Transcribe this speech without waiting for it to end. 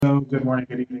good morning,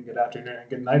 good evening, good afternoon, and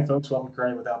good night, folks. Welcome to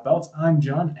Karate Without Belts. I'm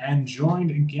John, and joined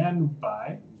again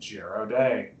by Jared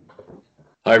Day.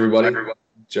 Hi, everybody.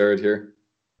 Jared here.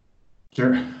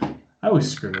 Jared, I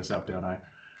always screw this up, don't I?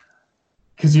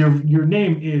 Because your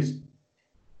name is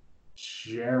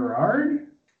Gerard?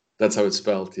 That's how it's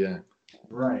spelled, yeah.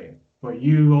 Right. But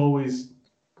you always,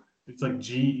 it's like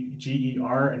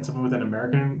G-E-R, and someone with an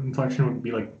American inflection would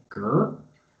be like Gur?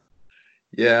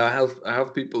 Yeah, I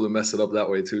have people who mess it up that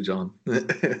way too, John.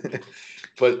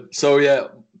 But so yeah,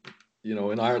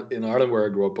 in Ireland where I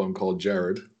grew up, I'm called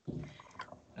Jared,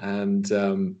 and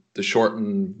the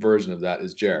shortened version of that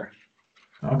is Jer.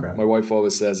 Okay. My wife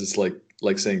always says it's like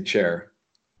saying chair,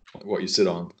 what you sit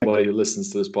on. Anybody who listens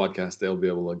to this podcast, they'll be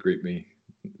able to greet me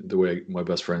the way my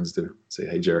best friends do. Say,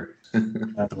 "Hey, Jer."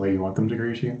 Not the way you want them to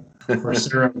greet you, or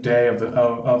Sir Day of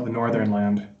the Northern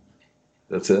Land.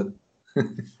 That's it.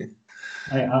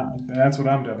 That's what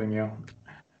I'm dubbing you.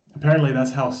 Apparently,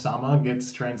 that's how Sama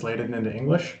gets translated into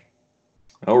English.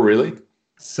 Oh, really?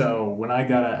 So when I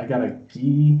got a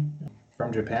gi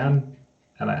from Japan,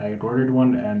 and I ordered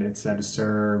one, and it said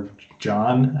 "Sir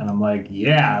John," and I'm like,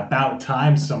 yeah, about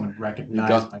time someone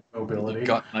recognized my nobility. You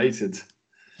got knighted.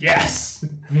 Yes,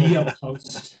 me a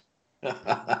post.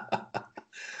 The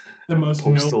most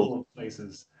noble of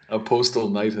places. A postal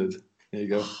knighthood. There you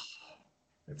go.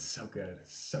 It's so good.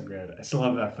 It's so good. I still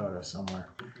have that photo somewhere.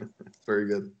 Very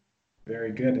good.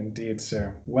 Very good indeed,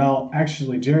 sir. Well,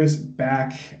 actually, Jerry's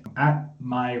back at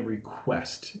my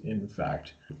request, in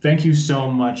fact. Thank you so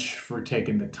much for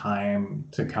taking the time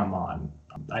to come on.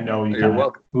 I know you kind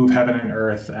of move heaven and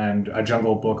earth and a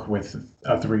Jungle Book with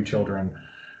 3 children.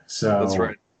 So that's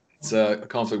right. It's a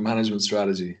conflict management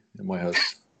strategy in my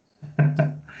house.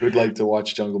 Who'd like to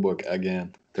watch Jungle Book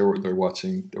again? They're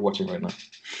watching right now.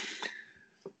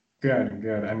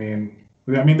 Good. I mean,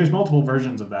 there's multiple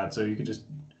versions of that, so you could just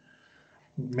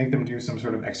make them do some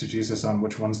sort of exegesis on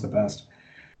which one's the best.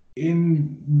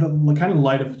 In the kind of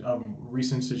light of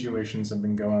recent situations that have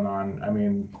been going on,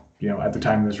 at the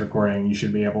time of this recording, you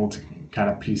should be able to kind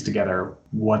of piece together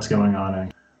what's going on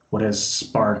and what has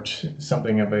sparked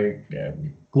something of a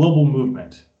global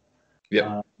movement.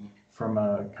 Yeah. From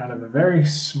a kind of a very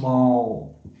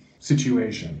small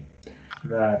situation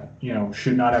that,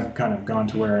 should not have kind of gone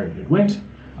to where it went.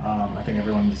 I think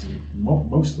everyone's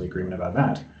mostly agreement about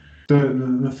that.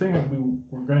 The thing that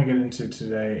we're going to get into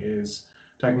today is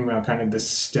talking about kind of the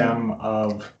stem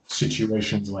of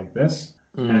situations like this.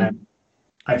 And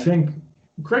I think,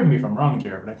 correct me if I'm wrong,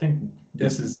 Jared, but I think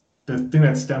this is the thing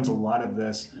that stems a lot of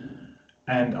this,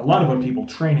 and a lot of what people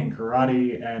train in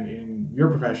karate and in your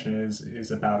profession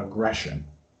is about aggression.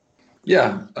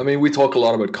 Yeah, we talk a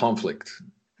lot about conflict,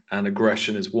 and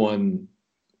aggression is one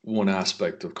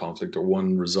aspect of conflict or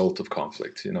one result of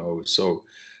conflict. So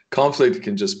conflict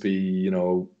can just be,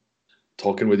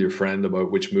 talking with your friend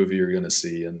about which movie you're going to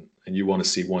see, and you want to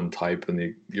see one type,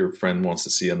 and your friend wants to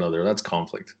see another. That's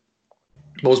conflict.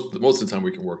 Most of the time,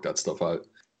 we can work that stuff out.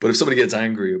 But if somebody gets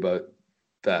angry about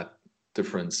that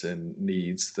difference in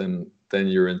needs, then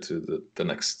you're into the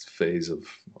next phase of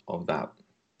that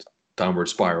downward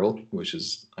spiral, which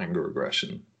is anger,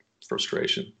 aggression,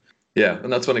 frustration. Yeah,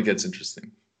 and that's when it gets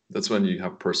interesting. That's when you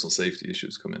have personal safety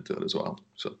issues come into it as well.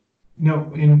 So.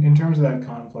 No, in terms of that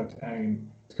conflict,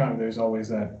 it's kind of, there's always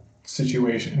that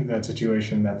situation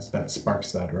that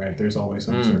sparks that, right? There's always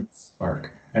some sort of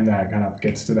spark, and that kind of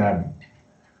gets to that.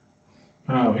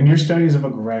 In your studies of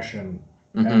aggression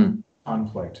and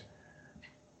conflict,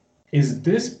 is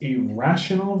this a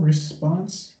rational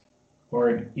response or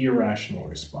an irrational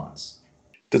response?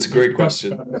 That's a great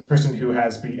question. The person who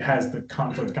has the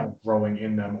conflict kind of growing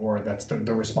in them, or that's the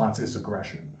response is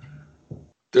aggression.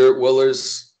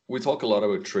 We talk a lot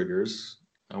about triggers,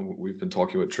 and we've been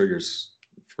talking about triggers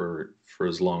for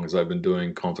as long as I've been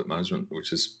doing conflict management,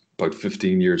 which is about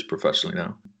 15 years professionally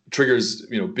now. Triggers,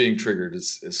 being triggered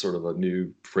is sort of a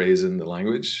new phrase in the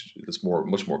language. It's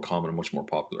much more common and much more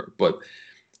popular. But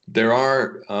there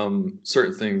are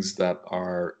certain things that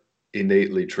are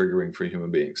innately triggering for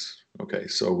human beings. Okay,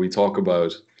 so we talk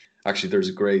about, actually, there's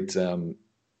a great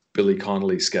Billy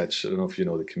Connolly sketch. I don't know if you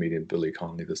know the comedian Billy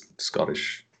Connolly, the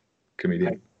Scottish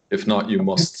comedian. If not, you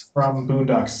must. From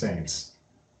Boondock Saints.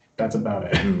 That's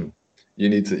about it. You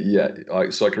need to, yeah.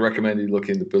 So I can recommend you look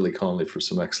into Billy Connolly for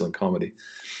some excellent comedy.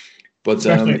 But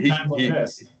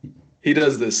he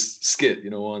does this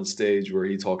skit, on stage where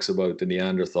he talks about the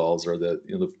Neanderthals, or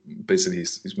basically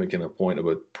he's making a point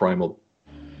about primal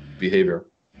behavior.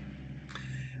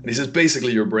 And he says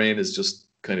basically your brain is just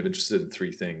kind of interested in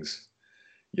 3 things,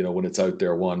 when it's out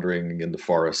there wandering in the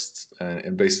forest,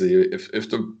 and basically if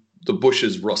the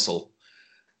bushes rustle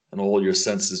and all your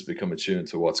senses become attuned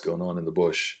to what's going on in the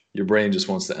bush, your brain just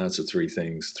wants to answer three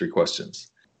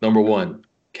questions. Number one,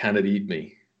 can it eat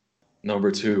me?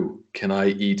 Number two, can I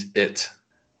eat it?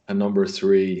 And number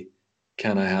three,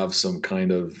 can I have some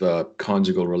kind of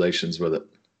conjugal relations with it?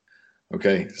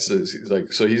 Okay,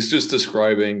 so he's just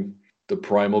describing the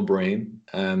primal brain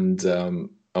and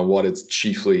what it's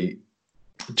chiefly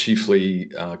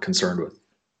concerned with.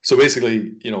 So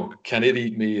basically, can it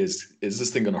eat me? Is this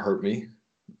thing going to hurt me?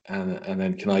 And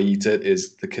then can I eat it?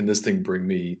 Can this thing bring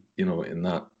me, in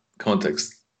that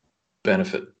context,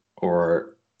 benefit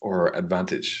or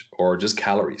advantage or just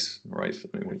calories, right?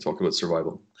 I mean, when you talk about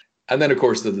survival. And then, of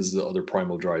course, that is the other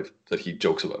primal drive that he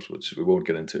jokes about, which we won't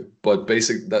get into. But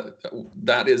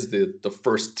that is the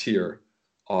first tier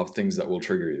of things that will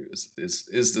trigger you. Is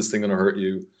this thing going to hurt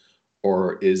you?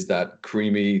 Or is that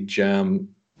creamy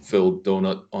jam-filled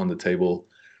donut on the table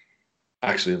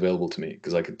actually available to me?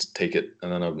 Because I could take it,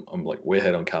 and then I'm like way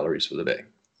ahead on calories for the day.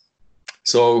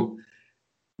 So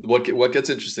what gets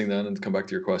interesting then, and to come back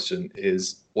to your question,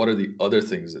 is what are the other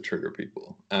things that trigger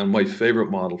people? And my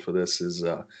favorite model for this is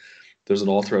there's an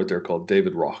author out there called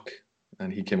David Rock,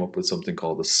 and he came up with something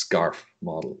called the SCARF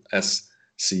model,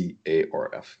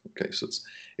 SCARF. Okay, so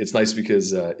it's nice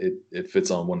because it fits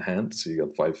on one hand, so you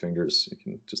got 5 fingers. You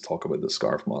can just talk about the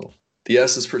SCARF model. The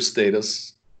S is for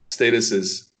status. Status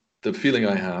is the feeling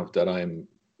I have that I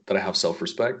have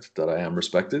self-respect, that I am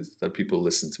respected, that people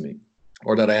listen to me,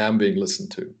 or that I am being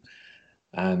listened to,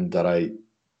 and that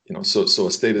so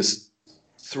a status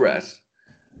threat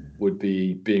would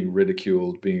be being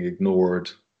ridiculed, being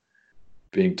ignored,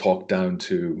 being talked down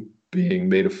to, being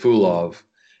made a fool of,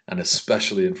 and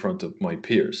especially in front of my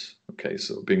peers. Okay,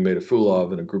 so being made a fool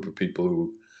of in a group of people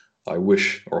who I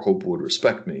wish or hope would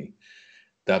respect me,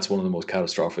 that's one of the most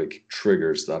catastrophic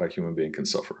triggers that a human being can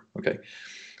suffer. Okay,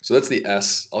 so that's the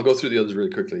S. I'll go through the others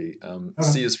really quickly.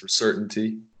 C is for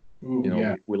certainty.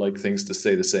 Ooh, we like things to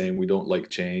stay the same. We don't like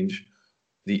change.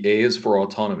 The A is for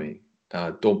autonomy.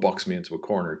 Don't box me into a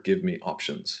corner. Give me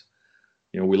options.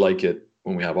 We like it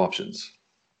when we have options.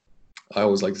 I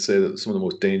always like to say that some of the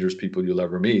most dangerous people you'll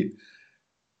ever meet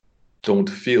don't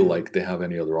feel like they have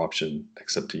any other option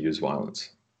except to use violence.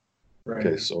 right.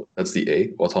 Okay, so that's the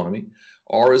A, autonomy.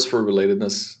 R is for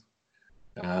relatedness.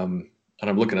 And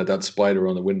I'm looking at that spider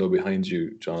on the window behind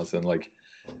you, Jonathan. Like,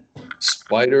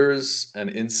 spiders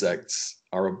and insects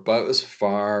are about as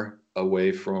far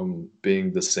away from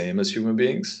being the same as human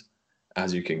beings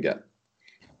as you can get.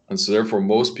 And so therefore,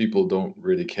 most people don't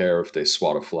really care if they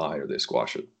swat a fly or they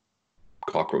squash a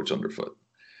cockroach underfoot.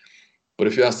 But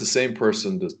if you ask the same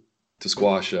person to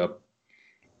squash a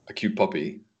cute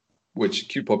puppy, which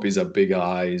cute puppies have big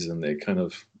eyes and they kind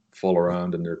of fall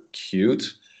around and they're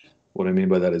cute. What I mean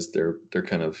by that is they're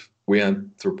kind of, we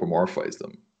anthropomorphize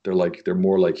them. They're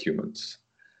more like humans.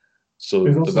 So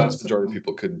the vast majority of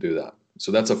people couldn't do that.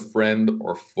 So that's a friend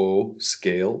or foe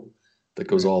scale that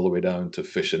goes all the way down to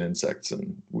fish and insects,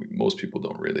 and most people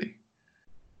don't really,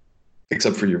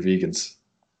 except for your vegans.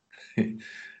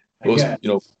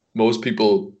 Most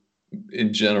people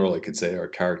in general, I could say, are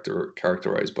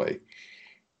characterized by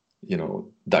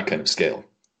that kind of scale.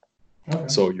 Okay.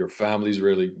 So your family is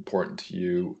really important to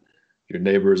you, your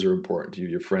neighbors are important to you,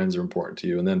 your friends are important to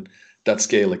you, and then that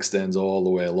scale extends all the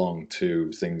way along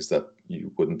to things that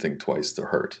you wouldn't think twice to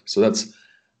hurt. So that's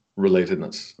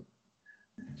relatedness.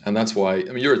 And that's why, I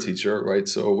mean, you're a teacher, right?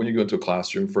 So when you go into a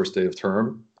classroom, first day of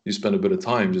term, you spend a bit of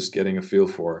time just getting a feel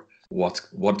for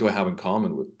what do I have in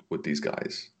common with these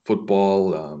guys?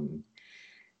 Football,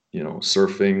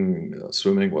 surfing,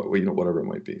 swimming, whatever it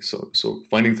might be. So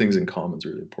finding things in common is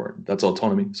really important. That's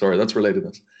autonomy. Sorry, that's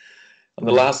relatedness. And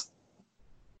the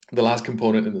last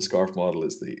component in the SCARF model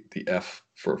is the F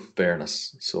for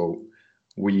fairness. So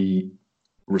we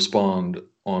respond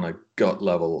on a gut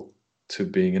level to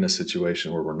being in a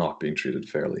situation where we're not being treated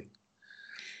fairly.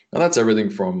 And that's everything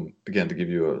from, again, to give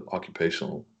you an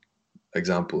occupational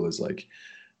example, is like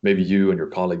maybe you and your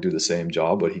colleague do the same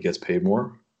job, but he gets paid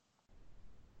more.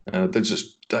 And that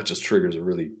just triggers a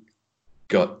really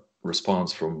gut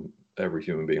response from every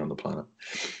human being on the planet.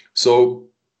 So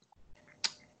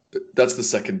that's the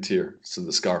second tier. So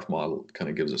the SCARF model kind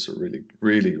of gives us a really,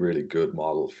 really, really good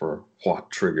model for what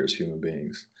triggers human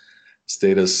beings: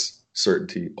 status,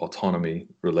 certainty, autonomy,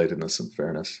 relatedness, and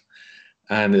fairness.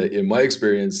 And in my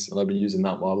experience, and I've been using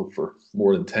that model for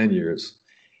more than 10 years,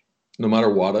 no matter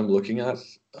what I'm looking at,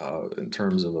 in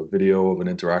terms of a video of an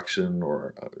interaction,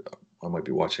 or I might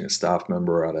be watching a staff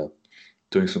member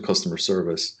doing some customer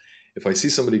service. If I see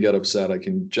somebody get upset, I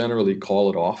can generally call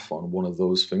it off on one of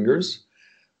those fingers,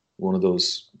 one of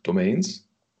those domains,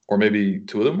 or maybe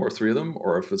two of them or three of them,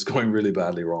 or if it's going really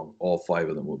badly wrong, all five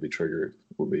of them will be triggered,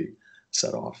 will be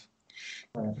set off.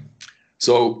 Right.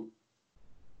 So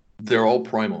they're all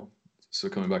primal. So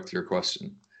coming back to your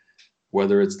question,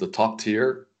 whether it's the top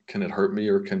tier, can it hurt me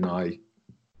or can I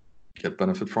get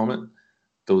benefit from it?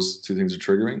 Those two things are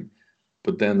triggering.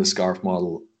 But then the SCARF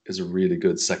model is a really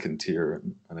good second tier,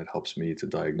 and it helps me to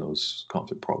diagnose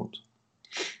conflict problems.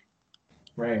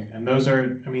 Right. And those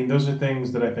are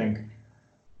things that I think,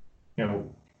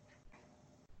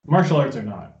 martial arts or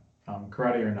not,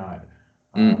 karate or not,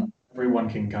 everyone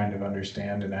can kind of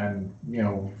understand, and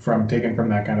from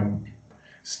that kind of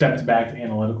stepped back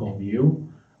analytical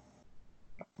view,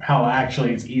 how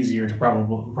actually it's easier to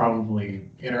probably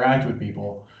interact with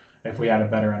people if we had a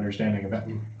better understanding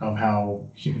of how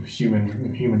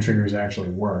human triggers actually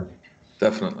work.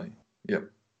 Definitely. Yep.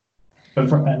 But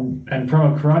from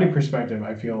a karate perspective,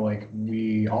 I feel like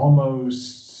we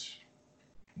almost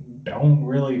don't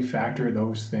really factor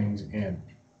those things in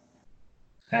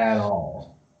at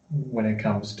all when it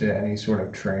comes to any sort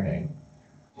of training.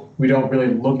 We don't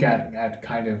really look at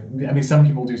kind of, some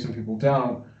people do, some people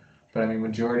don't, but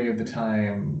majority of the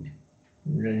time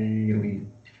really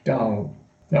don't.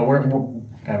 Now we're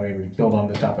maybe build on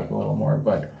this topic a little more,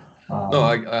 but no,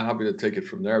 I'm happy to take it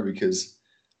from there, because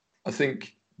I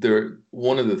think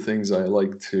one of the things I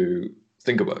like to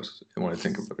think about when I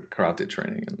think about karate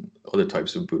training and other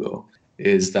types of Budo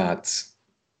is that,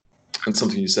 and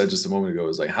something you said just a moment ago,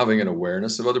 is like having an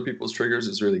awareness of other people's triggers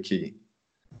is really key.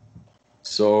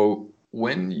 So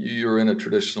when you're in a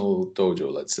traditional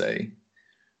dojo, let's say,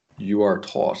 you are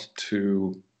taught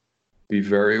to be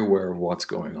very aware of what's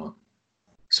going on.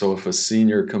 So if a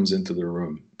senior comes into the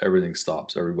room, everything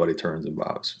stops, everybody turns and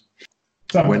bows.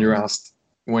 When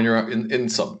you're in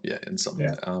some. Yeah.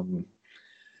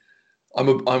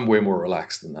 I'm way more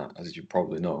relaxed than that, as you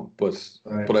probably know. But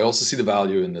Right. But I also see the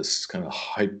value in this kind of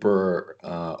hyper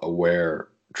aware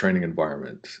training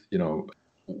environment.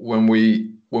 When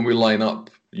we line up,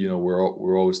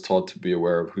 we're always taught to be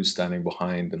aware of who's standing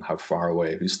behind and how far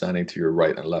away, who's standing to your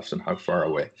right and left and how far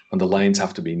away, and the lines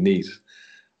have to be neat.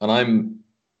 And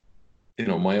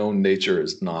my own nature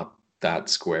is not that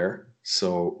square,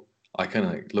 so I kind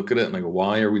of look at it and I go,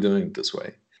 why are we doing it this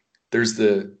way? There's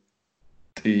the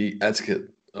etiquette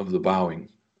of the bowing.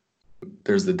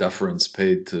 There's the deference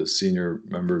paid to senior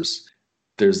members.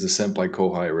 There's the senpai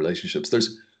kohai relationships.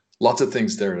 There's lots of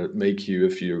things there that make you,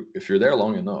 if you're there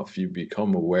long enough, you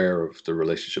become aware of the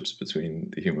relationships between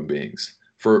the human beings.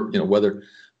 For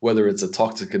whether it's a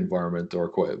toxic environment or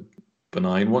quite a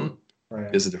benign one,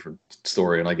 right, is a different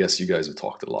story. And I guess you guys have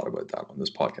talked a lot about that on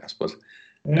this podcast. But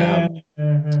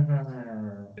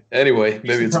anyway,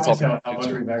 maybe it's a topic. How much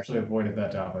we've actually avoided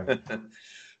that topic.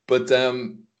 But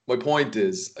my point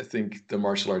is, I think the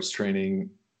martial arts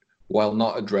training, while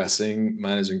not addressing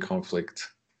managing conflict,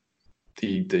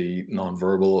 the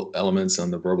non-verbal elements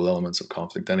and the verbal elements of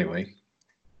conflict anyway,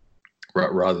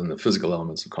 rather than the physical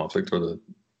elements of conflict or the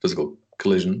physical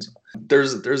collisions,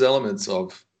 there's elements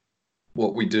of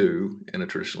what we do in a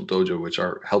traditional dojo which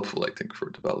are helpful, I think, for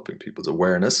developing people's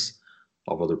awareness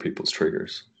of other people's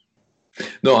triggers.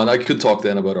 No, and I could talk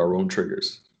then about our own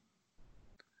triggers.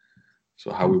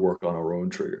 So how we work on our own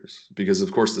triggers. Because,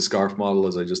 of course, the SCARF model,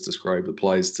 as I just described,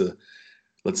 applies to,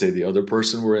 let's say, the other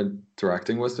person we're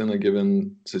interacting with in a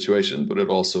given situation, but it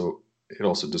also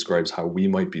describes how we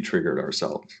might be triggered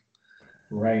ourselves.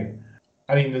 Right.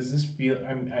 Does this feel,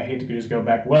 I hate to just go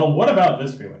back, well, what about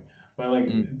this feeling? But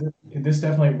this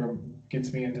definitely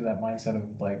gets me into that mindset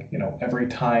of every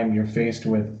time you're faced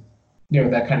with,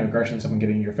 that kind of aggression, someone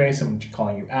getting in your face, someone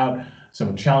calling you out,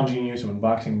 someone challenging you, someone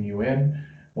boxing you in,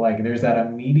 there's that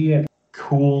immediate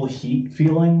cool heat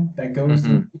feeling that goes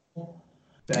through people.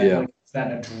 That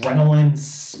that adrenaline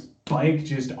spike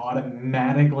just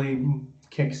automatically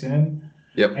kicks in.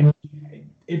 Yep. And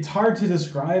it's hard to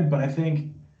describe, but I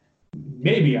think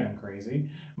maybe I'm crazy,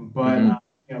 but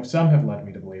some have led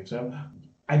me to believe so.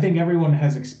 I think everyone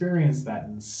has experienced that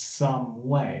in some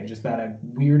way, just that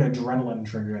weird adrenaline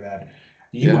trigger that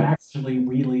you actually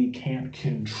really can't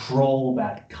control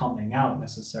that coming out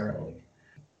necessarily.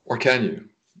 Or can you?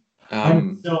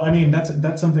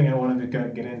 That's something I wanted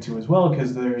to get into as well,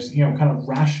 because there's kind of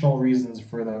rational reasons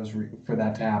for for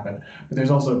that to happen, but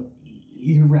there's also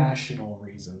irrational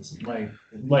reasons,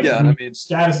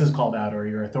 status is called out or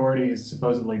your authority is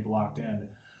supposedly blocked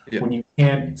in. Yeah. When you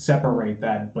can't separate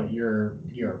that, but your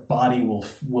body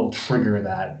will trigger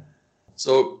that.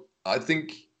 So I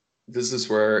think this is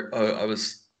where I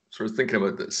was sort of thinking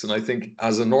about this, and I think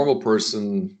as a normal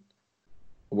person,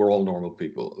 we're all normal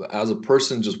people. As a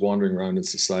person just wandering around in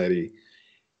society,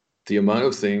 the amount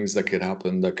of things that could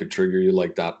happen that could trigger you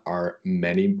like that are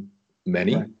many, Right.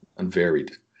 many and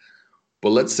varied. But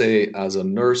let's say as a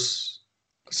nurse,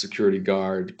 a security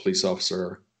guard, police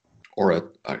officer,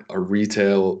 or a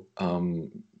retail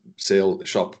sale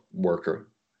shop worker,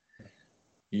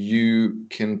 you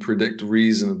can predict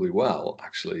reasonably well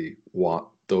actually what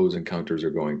those encounters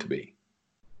are going to be.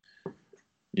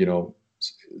 You know,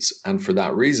 and for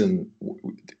that reason,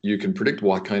 you can predict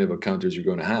what kind of encounters you're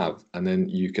going to have, and then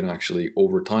you can actually,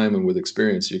 over time and with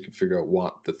experience, you can figure out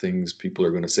what the things people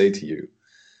are going to say to you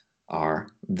are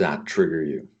that trigger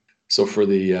you. So for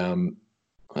the and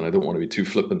I don't want to be too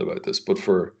flippant about this, but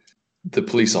for the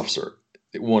police officer,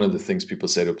 one of the things people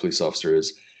say to a police officer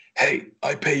is, "Hey,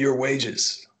 I pay your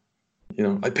wages. You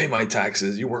know, I pay my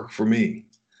taxes. You work for me."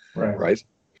 Right. Right?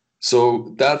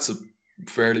 So that's a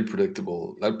fairly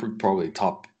predictable. That probably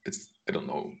top. It's, I don't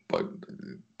know about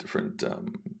different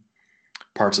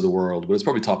parts of the world, but it's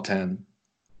probably top 10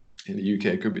 in the UK.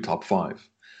 It could be top 5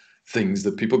 things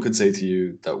that people could say to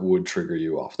you that would trigger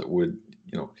you off, that would,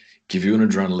 you know, give you an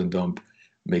adrenaline dump,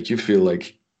 make you feel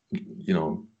like, you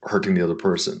know, hurting the other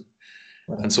person.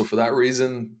 Right. And so for that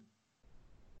reason,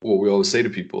 what we always say to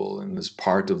people in this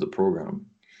part of the program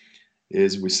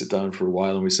is we sit down for a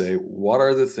while and we say, what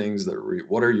are the things that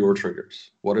what are your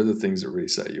triggers? What are the things that really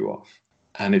set you off?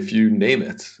 And if you name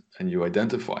it and you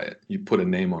identify it, you put a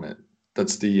name on it.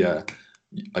 That's the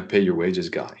I pay your wages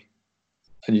guy.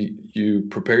 And you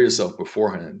prepare yourself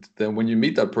beforehand. Then when you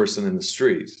meet that person in the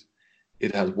street,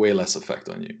 it has way less effect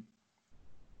on you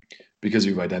because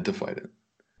you've identified it.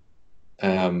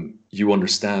 You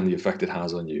understand the effect it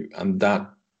has on you, and that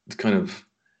kind of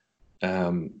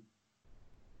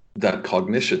that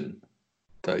cognition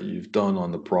that you've done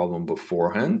on the problem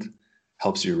beforehand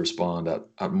helps you respond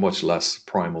at much less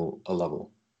primal a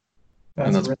level.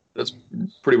 That's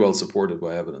pretty well supported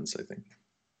by evidence, I think.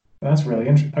 That's really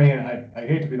interesting. I mean, I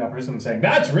hate to be that person saying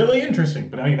that's really interesting,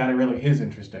 but I mean that really is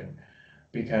interesting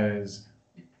because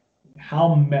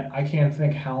I can't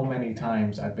think how many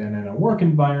times I've been in a work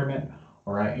environment,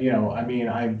 or I mean,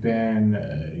 I've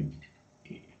been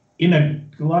in a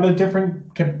lot of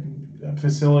different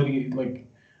facility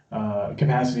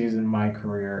capacities in my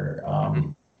career.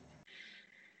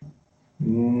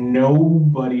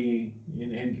 Nobody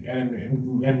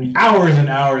and hours and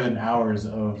hours and hours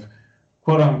of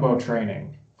quote unquote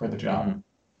training for the job.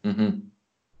 And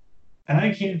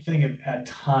I can't think of a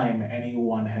time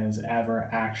anyone has ever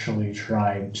actually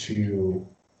tried to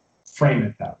frame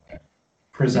it that way,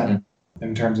 present it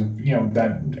in terms of,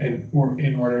 that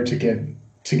in order to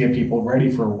get people ready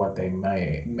for what they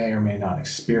may or may not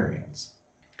experience.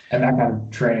 And that kind of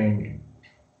training,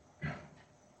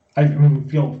 I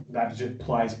feel that just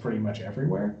applies pretty much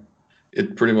everywhere.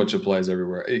 It pretty much applies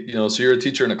everywhere. So you're a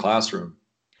teacher in a classroom.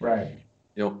 Right.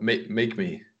 Make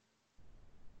me,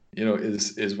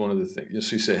 is one of the things.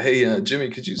 So you say, hey, Jimmy,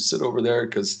 could you sit over there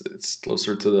because it's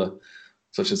closer to the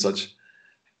such and such.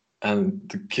 And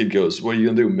the kid goes, what are you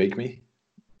going to do? Make me?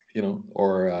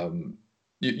 Or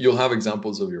you'll have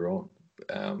examples of your own.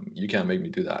 You can't make me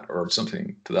do that, or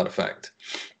something to that effect.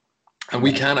 And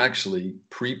we can actually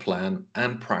pre-plan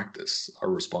and practice our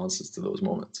responses to those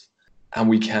moments. And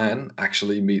we can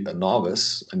actually meet a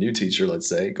novice, a new teacher, let's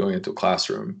say, going into a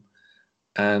classroom,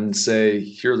 and say,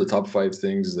 here are the top 5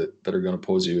 things that are going to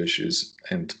pose you issues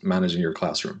in managing your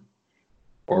classroom.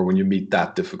 Or when you meet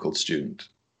that difficult student,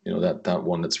 that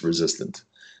one that's resistant.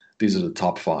 These are the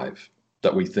top 5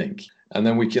 that we think. And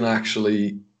then we can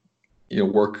actually,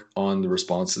 work on the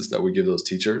responses that we give those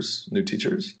teachers, new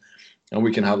teachers, and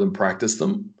we can have them practice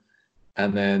them.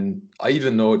 And then I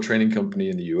even know a training company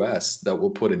in the US that will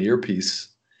put an earpiece.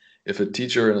 If a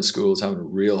teacher in a school is having a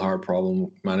real hard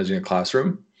problem managing a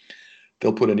classroom,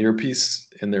 they'll put an earpiece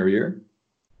in their ear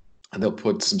and they'll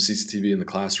put some CCTV in the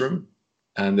classroom,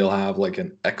 and they'll have like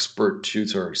an expert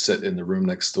tutor sit in the room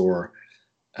next door,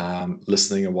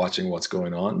 listening and watching what's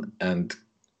going on and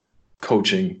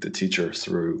coaching the teacher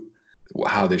through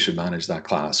how they should manage that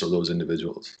class or those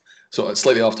individuals. So it's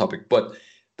slightly off topic, but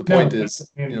the point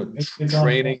is,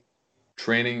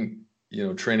 training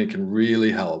can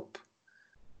really help.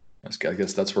 I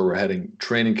guess that's where we're heading.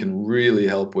 Training can really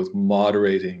help with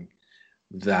moderating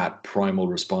that primal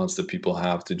response that people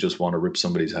have to just want to rip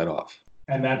somebody's head off.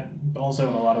 And that also,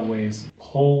 in a lot of ways,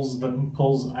 pulls. I don't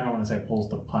want to say pulls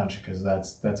the punch, because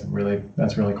that's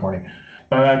really corny.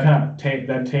 But that kind of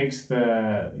takes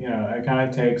the it kind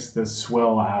of takes the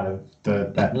swill out of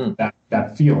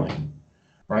that feeling,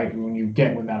 right?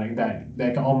 When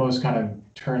that almost kind of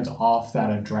turns off that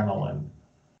adrenaline.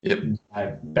 Yep.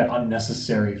 That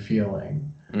unnecessary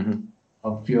feeling. Mm-hmm.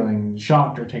 of feeling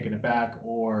shocked or taken aback,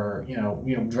 or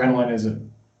adrenaline is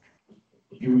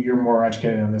you're more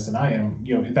educated on this than I am.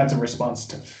 That's a response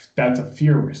to that's a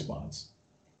fear response.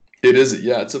 It is,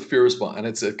 yeah, it's a fear response, and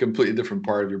it's a completely different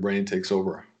part of your brain takes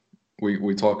over.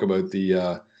 We talk about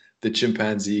the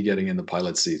chimpanzee getting in the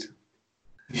pilot seat.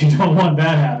 You don't want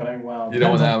that happening. Well, You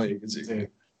don't want depends on that. the It's a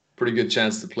chimpanzee. pretty good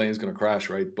chance the plane's going to crash,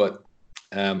 right? But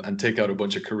and take out a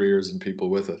bunch of careers and people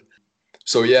with it.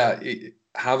 So yeah,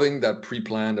 having that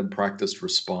pre-planned and practiced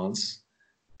response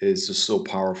is just so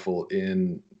powerful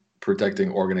in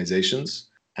protecting organizations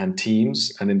and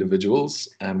teams and individuals,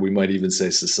 and we might even say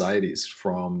societies,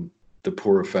 from the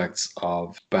poor effects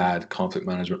of bad conflict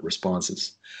management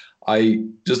responses. I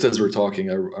just as we're talking,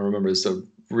 I remember it's a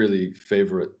really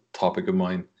favorite topic of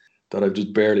mine that I've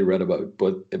just barely read about.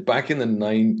 But back in the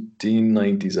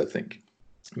 1990s, I think,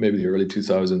 maybe the early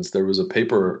 2000s, there was a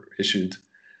paper issued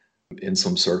in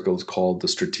some circles called the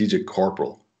Strategic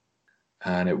Corporal,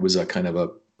 and it was a kind of a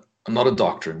not a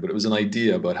doctrine, but it was an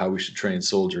idea about how we should train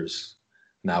soldiers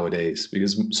nowadays,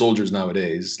 because soldiers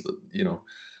nowadays,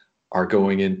 are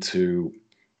going into,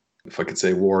 if I could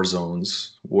say, war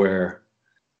zones where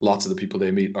lots of the people they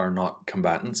meet are not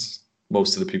combatants.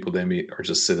 Most of the people they meet are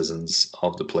just citizens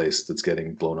of the place that's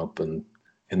getting blown up and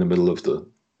in the middle of the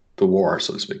war,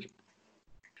 so to speak.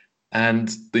 And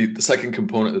the second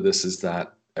component of this is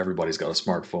that everybody's got a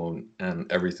smartphone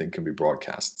and everything can be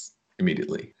broadcast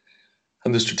immediately.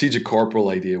 And the strategic corporal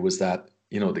idea was that,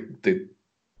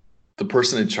 the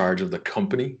person in charge of the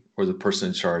company or the person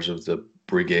in charge of the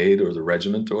brigade or the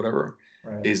regiment or whatever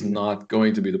Right. is not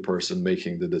going to be the person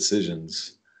making the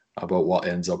decisions about what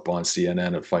ends up on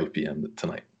CNN at 5 p.m.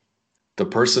 tonight. The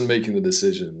person making the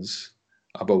decisions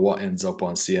about what ends up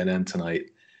on CNN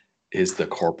tonight is the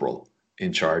corporal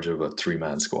in charge of a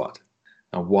 3-man squad.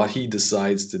 And what he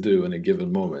decides to do in a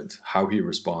given moment, how he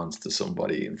responds to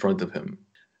somebody in front of him,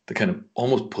 the kind of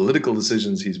almost political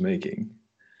decisions he's making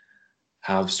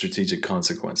have strategic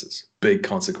consequences, big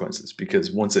consequences,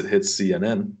 because once it hits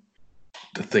CNN,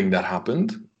 the thing that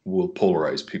happened will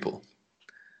polarize people.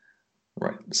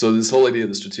 Right. So this whole idea of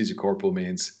the strategic corporal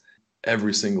means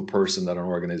every single person that an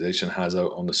organization has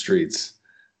out on the streets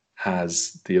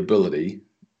has the ability,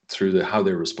 through how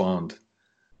they respond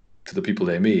to the people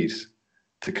they meet,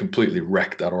 to completely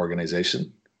wreck that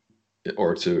organization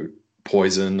or to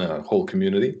poison a whole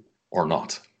community or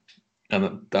not.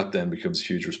 And that then becomes a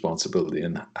huge responsibility.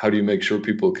 And how do you make sure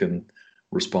people can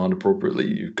respond appropriately?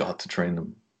 You've got to train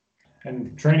them.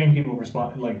 And training people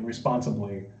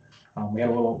responsibly. We had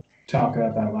a little talk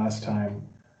about that last time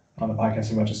on the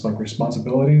podcast about just like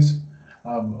responsibilities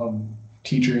of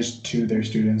teachers to their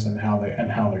students and how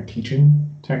they're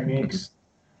teaching techniques.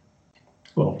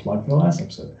 A little plug for the last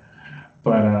episode,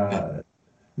 but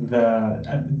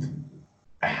the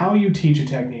how you teach a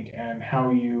technique and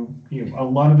how a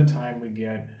lot of the time we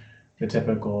get the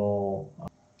typical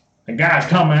the guy's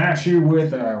coming at you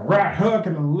with a right hook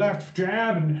and a left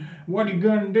jab, and what are you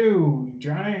gonna do,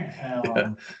 Johnny?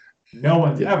 No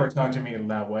one's ever talked to me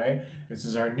that way. This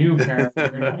is our new character,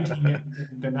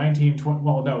 the 1920.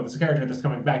 Well, no, this character that's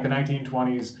coming back, the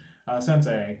 1920s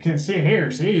sensei. Can see here,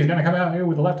 see, he's gonna come out here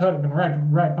with a left hook and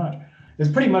right punch.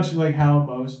 It's pretty much like how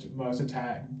most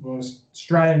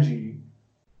strategy.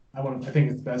 I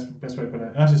think it's the best way to put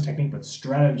it. Not just technique, but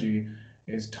strategy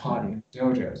is taught in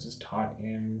dojos, is taught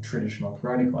in traditional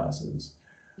karate classes.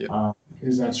 Yep.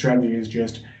 Is that strategy is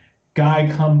just guy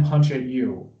come punch at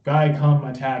you, guy come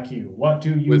attack you. What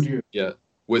do you do? Yeah,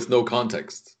 with no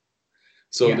context.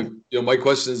 So my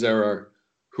questions there are,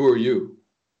 who are you,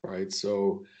 right?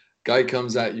 So guy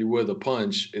comes at you with a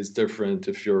punch is different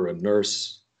if you're a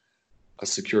nurse, a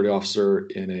security officer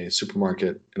in a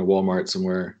supermarket, in a Walmart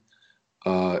somewhere,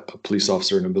 a police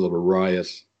officer in the middle of a riot,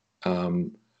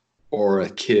 or a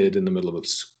kid in the middle of a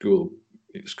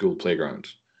school playground.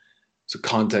 So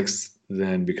context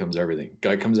then becomes everything.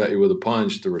 Guy comes at you with a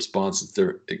punch, the response is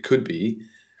there. It could be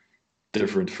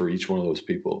different for each one of those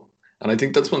people. And I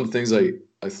think that's one of the things I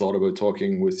thought about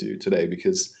talking with you today,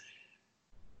 because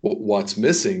what's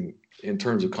missing in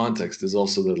terms of context is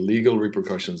also the legal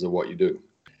repercussions of what you do.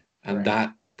 And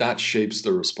that shapes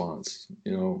the response,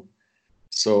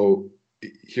 So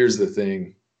here's the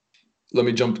thing. Let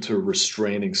me jump to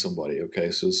restraining somebody. Okay.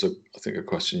 So I think a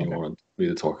question you wanted me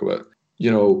to talk about.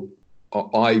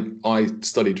 I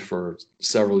studied for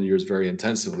several years very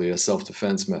intensively a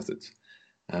self-defense method.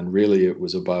 And really it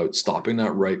was about stopping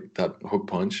that hook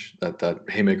punch, that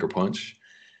haymaker punch,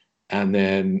 and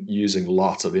then using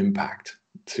lots of impact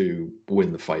to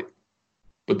win the fight.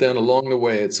 But then along the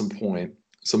way, at some point,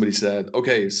 somebody said,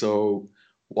 okay, so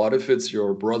what if it's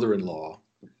your brother-in-law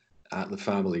at the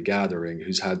family gathering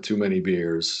who's had too many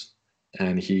beers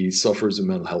and he suffers with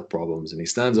mental health problems and he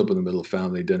stands up in the middle of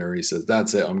family dinner. He says,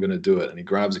 "That's it, I'm going to do it." And he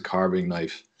grabs a carving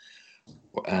knife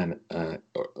and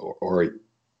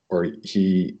or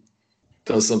he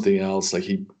does something else, like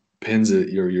he pins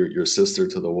your sister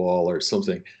to the wall or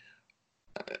something.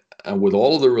 And with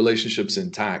all the relationships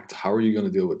intact, how are you going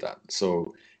to deal with that?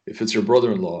 So if it's your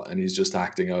brother-in-law and he's just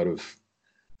acting out of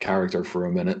character for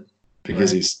a minute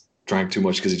because he's drank too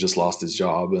much because he just lost his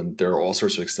job and there are all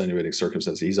sorts of extenuating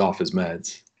circumstances, he's off his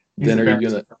meds, then are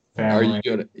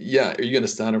you gonna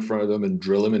stand in front of them and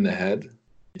drill him in the head,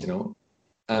 you know?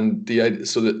 And the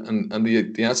answer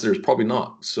there is probably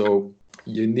not. So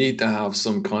you need to have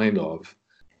some kind of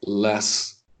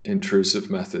less intrusive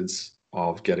methods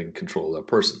of getting control of that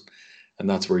person. And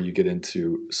that's where you get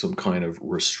into some kind of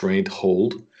restraint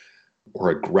hold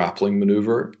or a grappling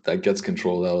maneuver that gets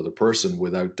control out of the person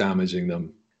without damaging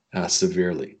them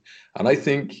severely. And I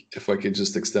think, if I could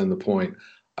just extend the point,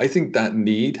 I think that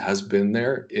need has been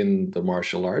there in the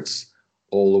martial arts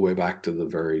all the way back to the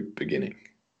very beginning.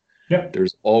 Yep.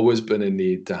 There's always been a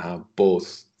need to have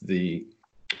both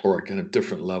or kind of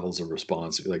different levels of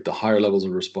response, like the higher levels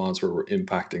of response where we're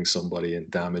impacting somebody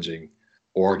and damaging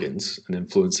organs and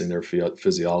influencing their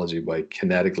physiology by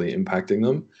kinetically impacting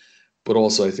them. But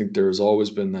also, I think there's always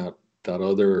been that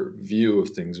other view of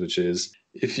things, which is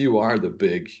if you are the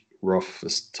big,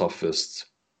 roughest, toughest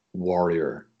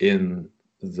warrior in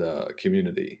the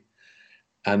community,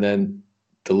 and then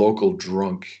the local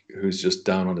drunk who's just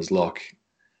down on his luck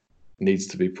needs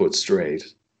to be put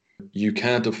straight, you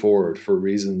can't afford, for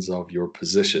reasons of your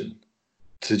position,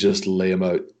 to just lay him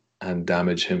out and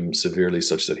damage him severely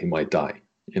such that he might die.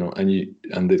 You know,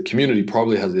 and the community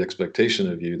probably has the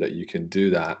expectation of you that you can do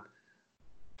that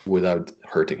without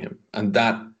hurting him. And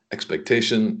that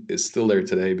expectation is still there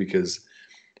today, because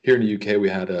here in the UK we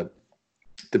had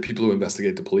the people who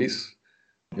investigate the police,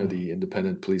 you know, the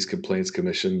Independent Police Complaints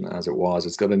Commission, as it was.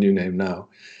 It's got a new name now,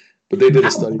 but they did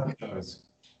a study.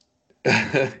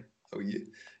 Oh,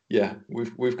 yeah,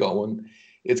 we've got one.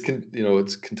 It's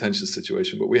it's a contentious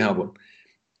situation, but we have one.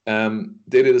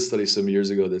 They did a study some years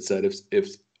ago that said if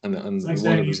it's like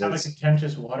saying you have a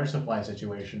contentious water supply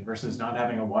situation versus not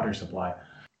having a water supply.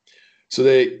 So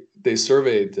they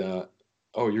surveyed.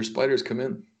 Your spiders come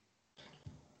in.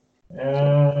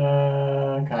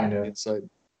 Kind of. Inside.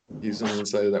 He's on the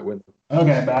inside of that window.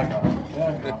 Okay, back off.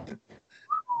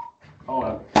 Hold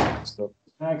up. So,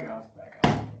 back off.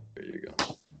 there you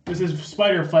go. This is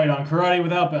Spider Fight on Karate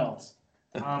Without Belts.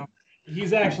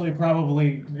 He's actually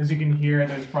probably, as you can hear,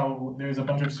 there's a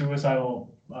bunch of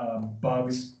suicidal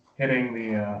bugs hitting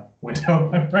the window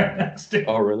right next to.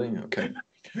 Oh, really? Okay.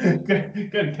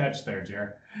 Good catch there,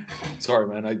 Jer. Sorry,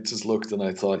 man. I just looked and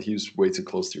I thought he was way too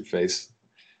close to your face.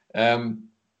 So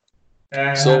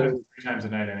 3 times a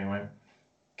night anyway.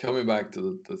 Coming back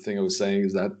to the thing I was saying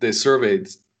is that they surveyed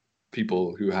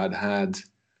people who had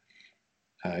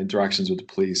interactions with the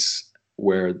police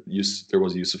where there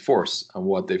was a use of force. And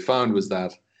what they found was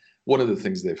that one of the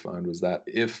things they found was that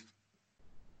if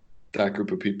that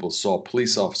group of people saw a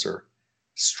police officer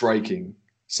striking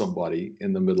somebody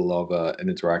in the middle of an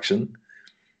interaction,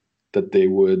 that they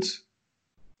would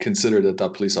consider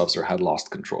that police officer had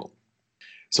lost control.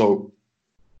 So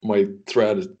my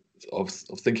thread of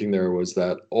thinking there was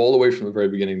that all the way from the very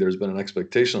beginning, there's been an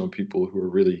expectation on people who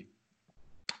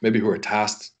are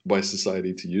tasked by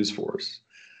society to use force.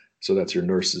 So that's your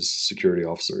nurses, security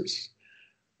officers,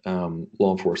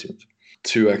 law enforcement,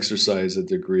 to exercise a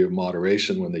degree of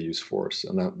moderation when they use force.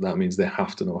 And that means they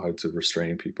have to know how to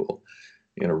restrain people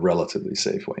in a relatively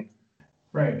safe way.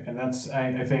 Right. And that's,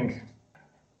 I think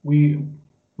we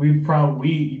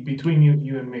between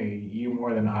you and me, you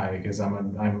more than I, because I'm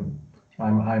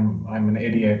an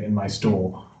idiot in my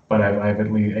stool, but I've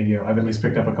at least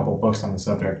picked up a couple of books on the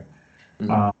subject.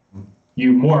 Mm-hmm.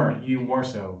 You more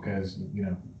so, because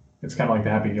it's kind of like the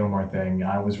Happy Gilmore thing.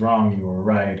 I was wrong, you were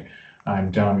right.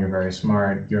 I'm dumb, you're very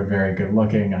smart. You're very good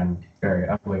looking, I'm very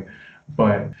ugly.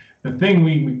 But the thing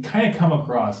we kind of come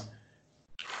across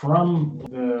from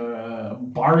the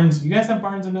Barnes. You guys have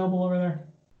Barnes and Noble over there?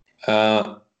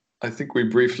 I think we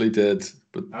briefly did,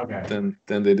 but okay. Then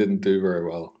they didn't do very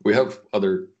well. We have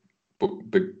other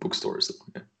big bookstores,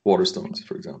 Waterstones,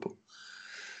 for example.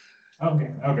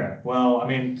 Okay. Well, I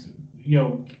mean,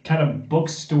 kind of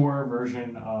bookstore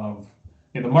version of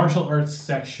the martial arts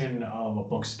section of a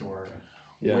bookstore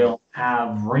will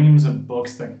have reams of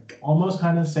books that almost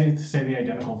kind of say the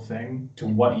identical thing to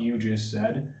what you just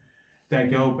said, that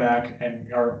go back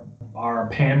and are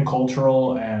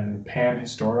pan-cultural and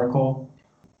pan-historical,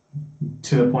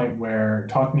 to the point where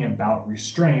talking about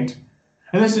restraint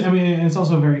And this, I mean, it's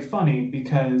also very funny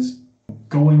because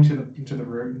going to the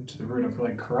root of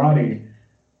like karate,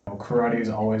 karate has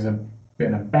always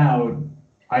been about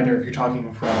either if you're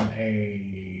talking from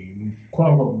a quote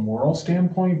unquote moral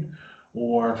standpoint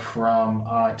or from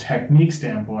a technique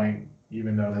standpoint,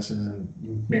 even though this isn't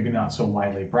maybe not so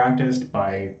widely practiced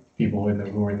by people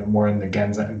who are more in the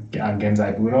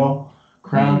Genzai Budo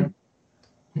crowd, Mm.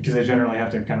 because they generally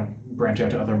have to kind of branch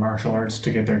out to other martial arts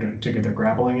to get their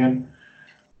grappling in.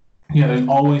 Yeah, there's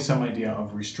always some idea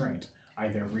of restraint,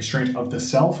 either restraint of the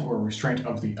self or restraint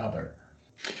of the other.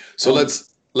 So And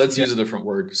let's yeah, use a different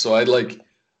word. So I'd like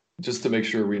just to make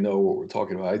sure we know what we're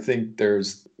talking about. I think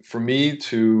there's for me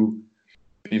to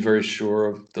be very sure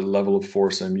of the level of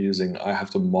force I'm using, I have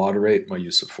to moderate my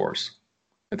use of force.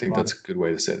 I think that's a good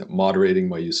way to say that, moderating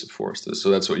my use of force. So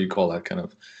that's what you call that kind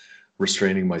of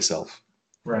restraining myself.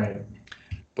 right,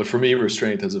 But for me,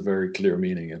 restraint has a very clear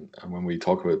meaning. And when we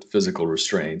talk about physical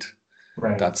restraint,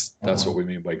 right. that's what we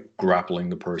mean by grappling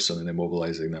the person and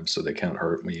immobilizing them so they can't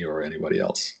hurt me or anybody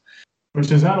else. Which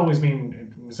does not always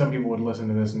mean, some people would listen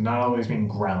to this and not always mean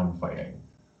ground fighting.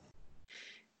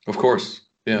 Of course.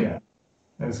 Yeah. Yeah.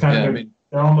 And it's kind of, Yeah. I they're, mean,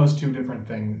 they're almost two different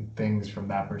things from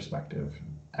that perspective.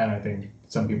 And I think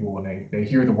some people, when they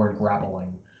hear the word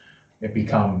grappling, it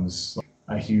becomes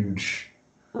a huge,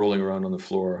 rolling around on the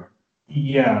floor.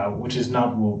 yeah, which is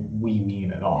not what we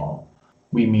mean at all.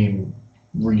 We mean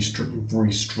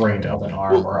restraint of an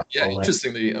arm Well, or yeah, a leg.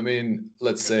 interestingly, I mean,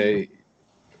 let's say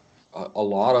a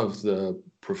lot of the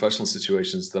professional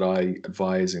situations that I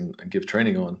advise and give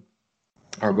training on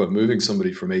are about moving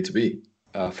somebody from A to B,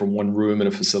 from one room in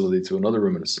a facility to another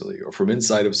room in a facility, or from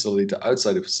inside a facility to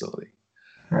outside a facility,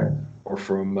 Right. or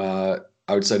from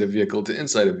outside a vehicle to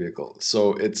inside a vehicle.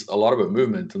 So it's a lot about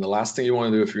movement. And the last thing you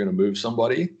want to do if you're going to move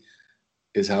somebody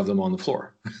is have them on the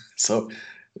floor. So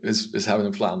is having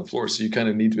them flat on the floor. So you kind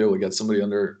of need to be able to get somebody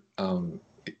under,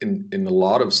 in a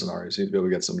lot of scenarios, you need to be able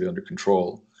to get somebody under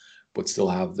control, but still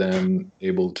have them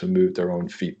able to move their own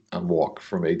feet and walk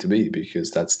from A to B,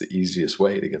 because that's the easiest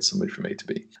way to get somebody from A to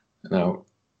B. Now,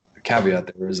 the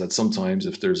caveat there is that sometimes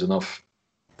if there's enough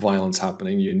violence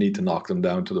happening, you need to knock them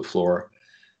down to the floor,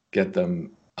 get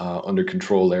them under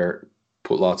control there,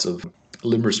 put lots of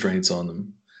limb restraints on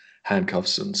them,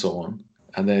 handcuffs and so on.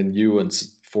 And then you and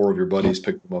four of your buddies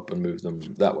pick them up and move them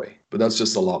that way. But that's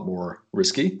just a lot more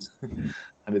risky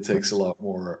and it takes a lot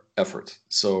more effort.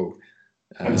 So,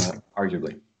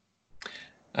 arguably,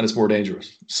 and it's more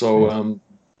dangerous. So,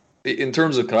 in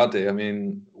terms of karate, I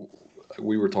mean,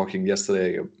 we were talking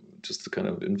yesterday just kind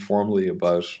of informally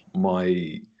about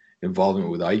my involvement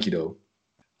with Aikido.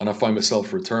 And I find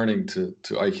myself returning to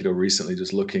Aikido recently,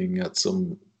 just looking at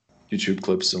some YouTube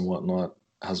clips and whatnot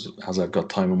as I've got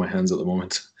time on my hands at the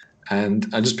moment. And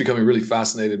I'm just becoming really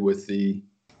fascinated with the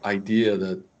idea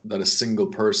that a single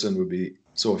person would be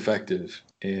so effective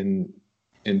in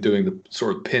doing the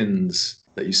sort of pins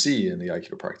that you see in the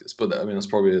Aikido practice. But I mean, it's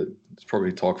probably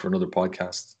a talk for another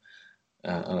podcast,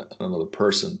 another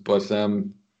person. But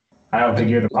I don't think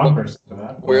you're the wrong person for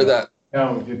that. where But that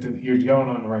no, you're going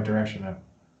on the right direction now.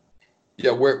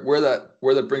 yeah, where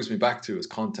that brings me back to is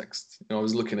context. You know, I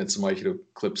was looking at some Aikido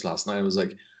clips last night. I was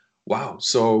like, wow,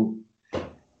 so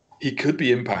he could be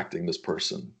impacting this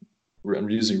person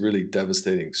and using really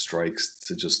devastating strikes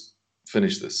to just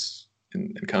finish this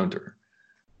encounter.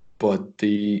 But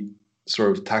the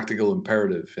sort of tactical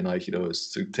imperative in Aikido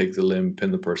is to take the limb,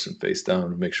 pin the person face down,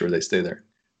 and make sure they stay there.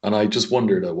 And I just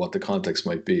wondered what the context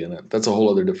might be, and that's a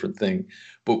whole other different thing.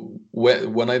 But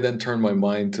when I then turn my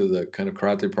mind to the kind of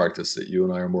karate practice that you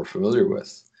and I are more familiar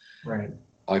with, Right.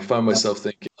 I found myself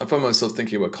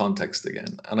thinking about context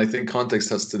again, and I think context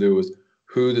has to do with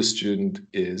who the student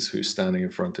is who's standing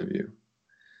in front of you,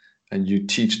 and you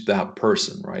teach that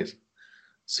person, right?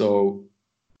 So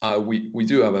we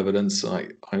do have evidence. I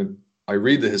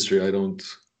read the history. I don't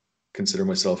consider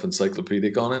myself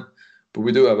encyclopedic on it, but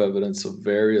we do have evidence of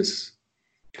various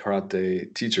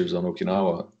karate teachers on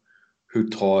Okinawa who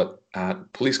taught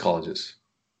at police colleges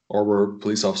or were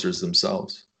police officers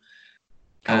themselves.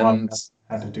 A lot of And that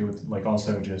had to do with like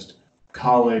also just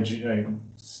college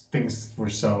things were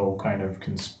so kind of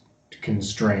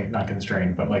constrained, not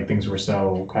constrained, but like things were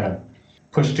so kind of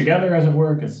pushed together as it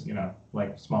were, because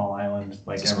like small island,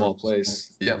 like it's a small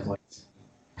place. Yeah. place.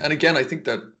 And again, I think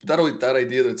that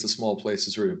idea that it's a small place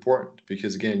is really important,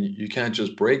 because again, you can't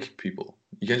just break people.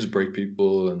 You can't just break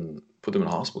people and put them in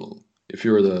a hospital if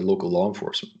you're the local law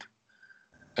enforcement.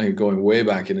 And going way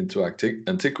back into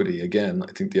antiquity, again,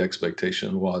 I think the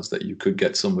expectation was that you could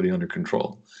get somebody under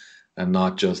control and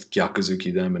not just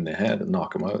gyakuzuki them in the head and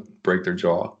knock them out, break their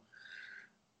jaw.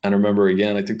 And remember,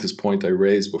 again, I think this point I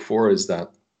raised before is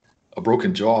that a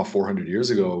broken jaw 400 years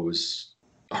ago was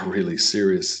a really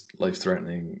serious,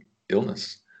 life-threatening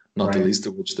illness, not the Right. least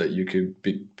of which that you could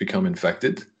become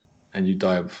infected and you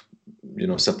die of,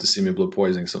 septicemia, blood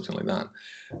poisoning, something like that.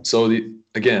 So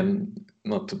again,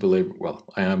 not to belabor, well,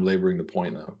 I am laboring the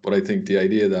point now, but I think the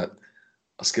idea that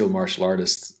a skilled martial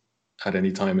artist at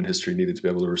any time in history needed to be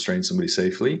able to restrain somebody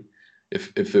safely,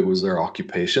 if it was their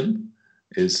occupation,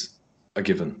 is a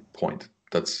given point.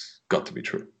 That's got to be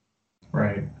true.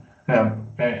 Right.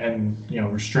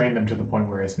 Restrain them to the point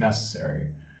where it's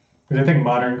necessary. Because I think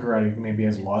modern karate maybe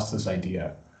has lost this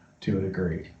idea to a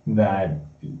degree that,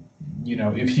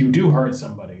 if you do hurt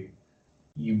somebody,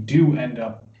 you do end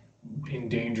up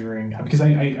endangering. Because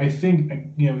I think,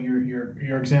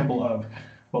 your example of,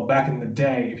 well, back in the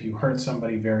day, if you hurt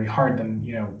somebody very hard, then,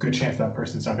 good chance that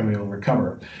person's not going to be able to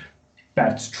recover.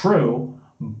 That's true.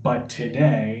 But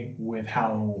today, with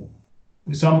how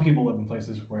some people live in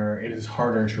places where it is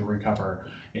harder to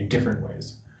recover in different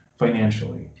ways,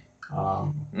 financially,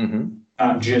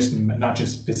 not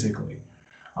just physically.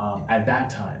 At that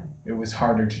time, it was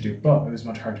harder to do both. It was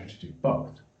much harder to do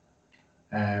both,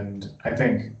 and I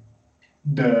think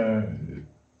the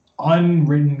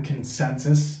unwritten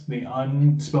consensus, the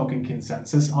unspoken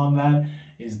consensus on that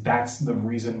is that's the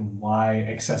reason why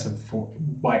excessive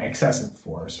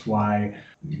force, why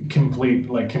complete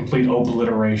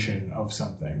obliteration of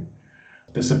something,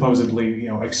 the supposedly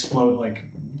explode,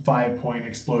 like 5-point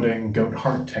exploding goat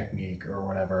heart technique or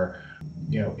whatever,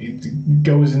 it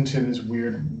goes into this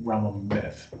weird realm of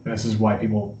myth. And this is why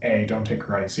people don't take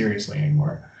karate seriously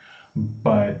anymore.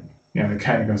 But it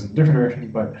kind of goes in a different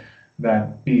direction. But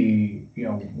that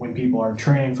when people are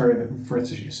training for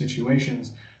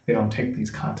situations, they don't take these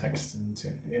contexts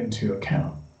into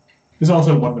account. This is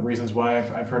also one of the reasons why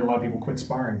I've heard a lot of people quit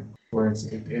sparring, where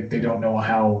they don't know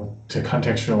how to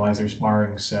contextualize their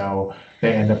sparring, so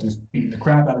they end up just beating the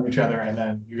crap out of each other, and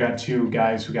then you got two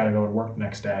guys who got to go to work the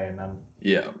next day, and then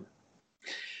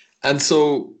and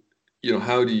so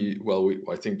how do you? Well,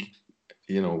 I think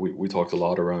we talked a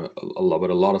lot about a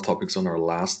lot of topics on our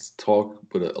last talk,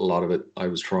 but a lot of it I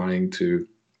was trying to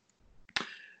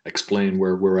explain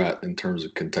where we're at in terms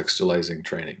of contextualizing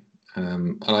training.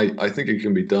 And I think it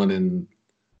can be done in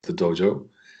the dojo.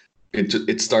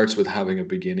 It starts with having a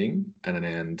beginning and an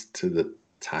end to the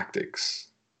tactics.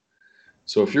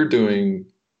 So if you're doing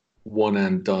one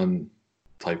and done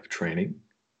type training,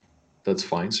 that's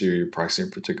fine. So you're practicing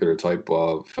a particular type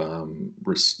of,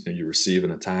 you receive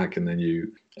an attack and then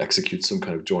you execute some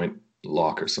kind of joint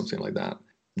lock or something like that.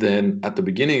 Then at the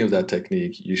beginning of that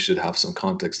technique, you should have some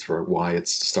context for why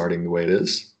it's starting the way it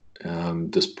is.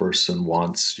 This person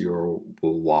wants your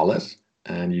wallet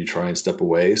and you try and step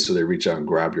away. So they reach out and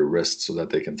grab your wrist so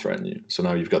that they can threaten you. So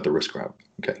now you've got the wrist grab.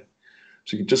 Okay.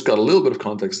 So you just got a little bit of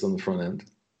context on the front end.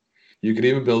 You could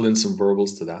even build in some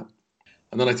verbals to that.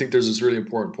 And then I think there's this really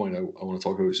important point I want to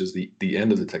talk about, which is the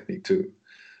end of the technique too.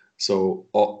 So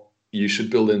you should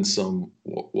build in some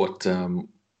what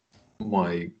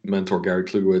my mentor Gary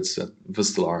Klugowitz at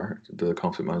Vistelar, the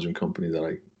conflict management company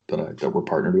that we're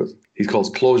partnered with, he calls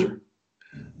closure.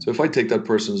 So if I take that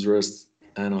person's wrist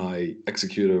and I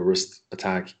execute a wrist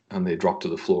attack and they drop to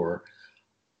the floor,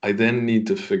 I then need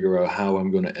to figure out how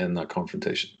I'm going to end that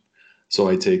confrontation. So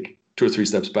I take 2 or 3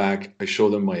 steps back. I show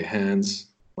them my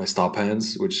hands, my stop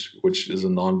hands, which is a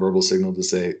nonverbal signal to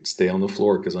say, stay on the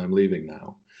floor because I'm leaving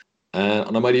now.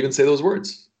 And I might even say those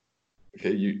words.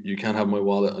 Okay, you can't have my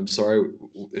wallet. I'm sorry,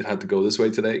 it had to go this way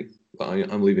today.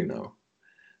 I'm leaving now.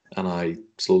 And I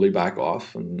slowly back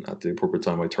off, and at the appropriate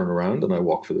time, I turn around and I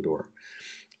walk for the door.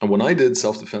 And when I did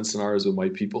self-defense scenarios with my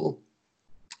people,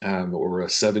 over a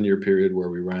 7-year period where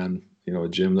we ran, a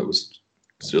gym that was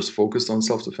just focused on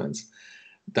self-defense,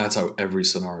 that's how every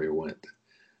scenario went,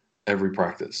 every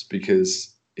practice,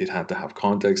 because it had to have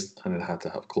context and it had to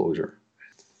have closure.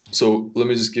 So let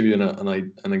me just give you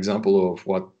an example of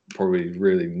what probably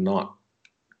really not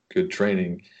good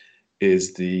training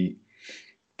is the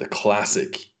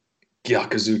classic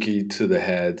Gyakuzuki to the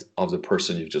head of the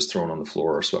person you've just thrown on the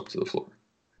floor or swept to the floor.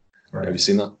 Right. Have you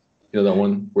seen that? That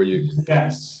one where you...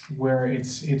 Yes, where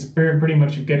it's very pretty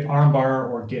much you get armbar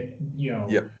or get,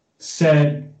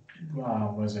 said,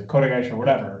 was it Kotegaeshi or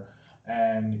whatever,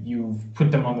 and you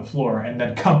put them on the floor and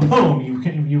then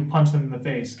kaboom, you punch them in the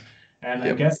face. And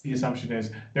I guess the assumption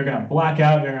is they're going to black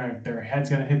out, their head's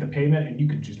going to hit the pavement, and you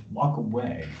can just walk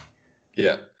away.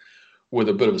 Yeah, with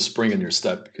a bit of a spring in your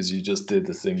step because you just did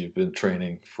the thing you've been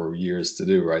training for years to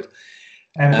do, right?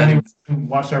 And if anyone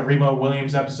watched our Remo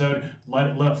Williams episode, let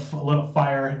it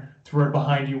fire, throw it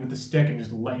behind you with the stick, and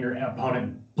just let your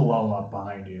opponent blow up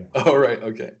behind you. Oh, right.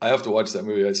 Okay. I have to watch that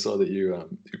movie. I saw that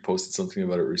you posted something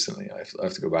about it recently. I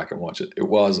have to go back and watch it. It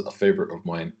was a favorite of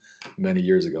mine many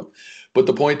years ago. But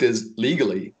the point is,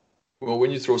 legally, well,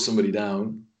 when you throw somebody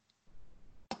down,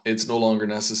 it's no longer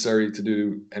necessary to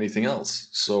do anything else.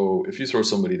 So if you throw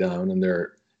somebody down and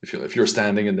if you're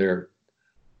standing and they're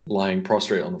lying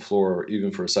prostrate on the floor,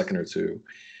 even for a second or two,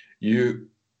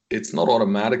 it's not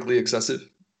automatically excessive,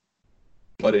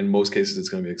 but in most cases, it's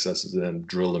going to be excessive to then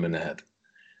drill them in the head.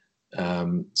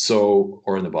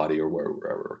 Or in the body or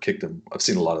wherever, or kick them. I've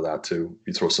seen a lot of that too.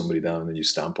 You throw somebody down and then you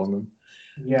stamp on them.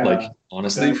 Like, Yeah,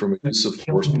 honestly, the, from a the use of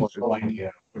kill force point of control view,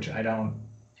 idea, which I don't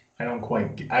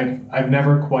quite, I've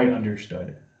never quite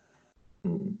understood.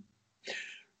 hmm.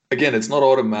 Again, it's not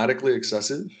automatically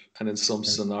excessive, and in some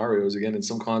scenarios, again, in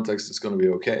some contexts, it's going to be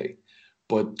okay.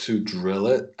 But to drill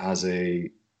it as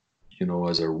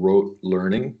as a rote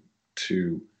learning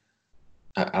to,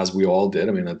 as we all did.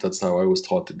 I mean, that's how I was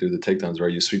taught to do the takedowns,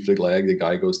 right? You sweep the leg, the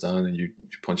guy goes down, and you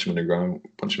punch him in the ground,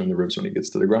 punch him in the ribs when he gets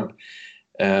to the ground.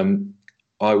 Um,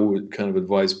 I would kind of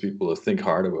advise people to think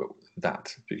hard about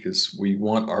that because we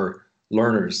want our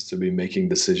learners to be making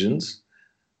decisions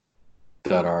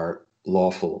that are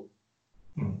lawful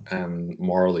Mm. and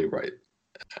morally right,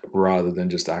 rather than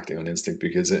just acting on instinct.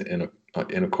 Because in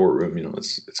a courtroom,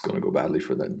 it's going to go badly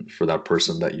for that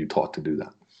person that you taught to do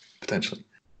that potentially.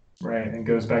 Right, and it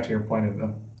goes back to your point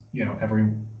of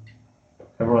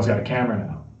everyone's got a camera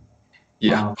now.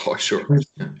 Yeah. Oh, sure.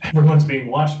 Yeah. Everyone's being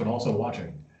watched, but also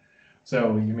watching.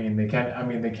 So you mean they can? I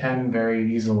mean, they can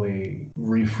very easily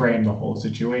reframe the whole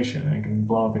situation, and it can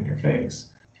blow up in your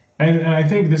face. And I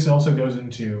think this also goes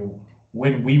into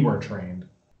when we were trained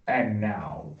and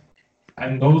now,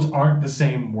 and those aren't the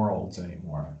same worlds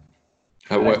anymore.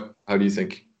 I, How do you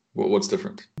think? What's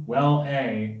different? well,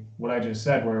 what I just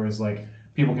said, where it was like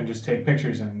people can just take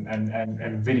pictures and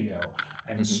video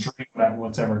and Hmm. stream that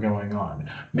what's ever going on.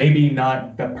 Maybe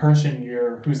not the person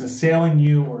who's assailing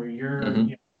you or you're Hmm.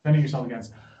 defending yourself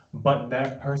against, but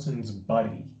that person's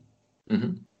buddy.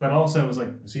 Hmm. But also, it was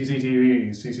like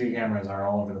CCTV cameras are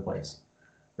all over the place,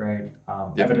 right?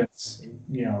 Yep. Evidence,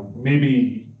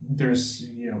 maybe there's,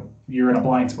 you're in a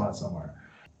blind spot somewhere.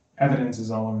 Evidence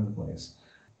is all over the place.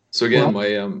 So Well,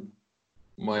 again,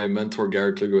 my mentor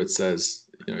Gary Klugowitz says,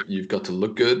 you've got to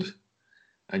look good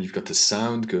and you've got to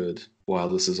sound good while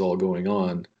this is all going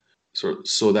on,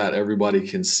 so that everybody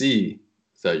can see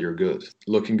that you're good.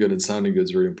 Looking good and sounding good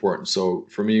is very important. So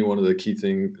for me, one of the key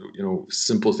things,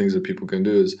 simple things that people can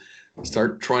do is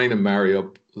start trying to marry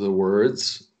up the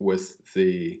words with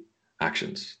the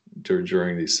actions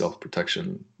during these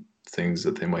self-protection things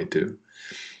that they might do.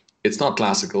 It's not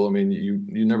classical. I mean,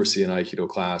 you never see an Aikido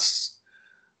class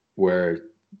where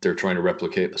they're trying to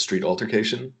replicate a street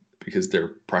altercation because their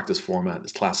practice format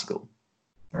is classical.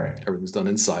 right. Everything's done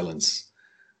in silence.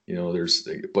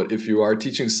 But if you are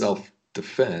teaching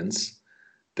self-defense,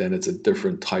 then it's a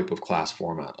different type of class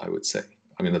format, I would say.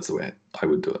 I mean, that's the way I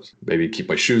would do it. Maybe keep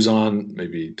my shoes on,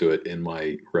 maybe do it in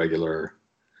my regular,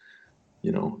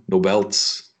 no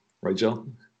belts, right, Joe?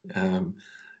 Um,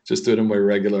 just do it in my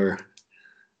regular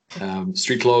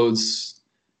street clothes,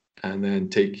 and then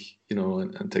take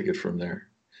and take it from there.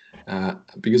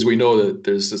 Because we know that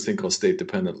there's this thing called state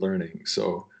dependent learning.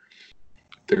 So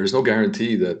there's no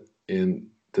guarantee that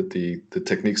the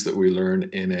techniques that we learn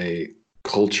in a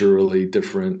culturally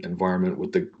different environment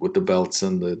with the belts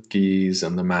and the gis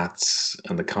and the mats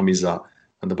and the kamiza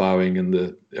and the bowing and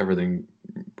the everything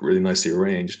really nicely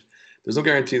arranged. There's no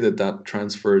guarantee that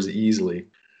transfers easily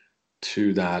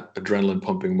to that adrenaline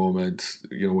pumping moment,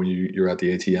 when you're at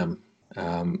the ATM,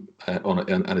 and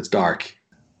it's dark,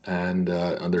 and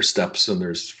there's steps and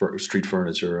there's street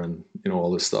furniture and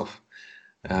all this stuff.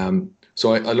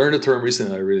 So I learned a term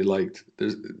recently I really liked.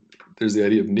 There's the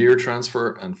idea of near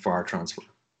transfer and far transfer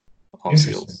of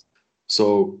Interesting. skills.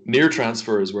 So near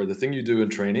transfer is where the thing you do in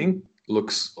training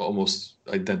looks almost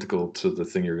identical to the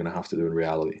thing you're going to have to do in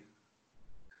reality.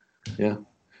 Yeah.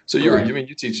 So Right.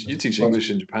 you teach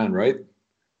English in Japan, right?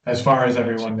 As far as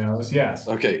everyone knows, yes.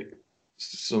 Okay,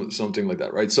 so something like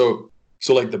that, right? So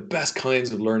like the best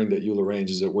kinds of learning that you'll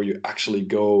arrange is that where you actually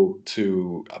go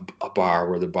to a bar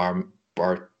where the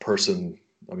bar person.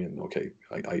 I mean, okay,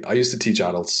 I used to teach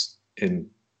adults in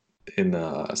We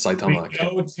Saitama actually,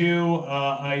 go to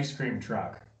ice cream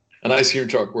truck. an ice cream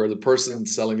truck where the person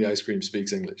selling the ice cream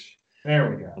speaks English, There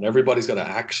we go. and everybody's got to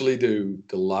actually do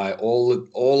the lie all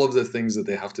of the things that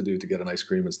they have to do to get an ice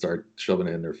cream and start shoving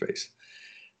it in their face.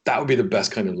 That would be the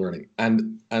best kind of learning.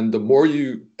 And the more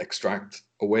you extract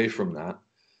away from that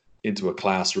into a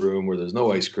classroom where there's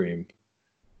no ice cream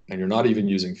and you're not even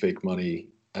using fake money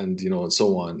and and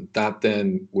so on, that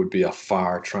then would be a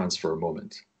far transfer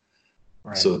moment.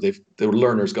 Right. So the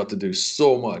learners got to do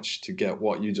so much to get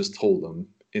what you just told them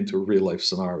into a real life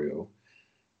scenario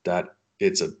that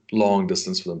it's a long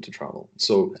distance for them to travel.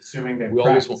 So assuming they we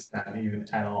always want, practice that even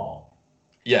at all.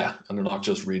 yeah, and they're not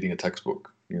just reading a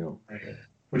textbook, Right.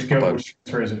 Which about,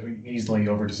 transfers easily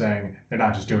over to saying they're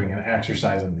not just doing an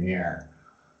exercise in the air.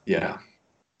 yeah.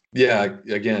 Yeah,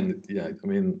 again, yeah, I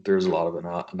mean, there's a lot of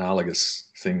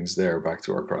analogous things there back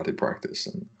to our karate practice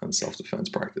and self-defense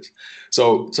practice.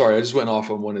 So, sorry, I just went off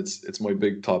on one. It's my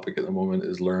big topic at the moment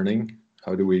is learning.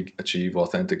 How do we achieve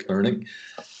authentic learning?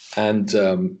 And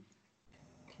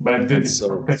But it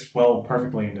so, fits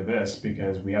perfectly into this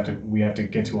because we have to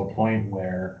get to a point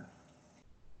where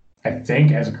I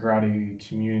think as a karate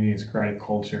community, as a karate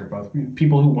culture, both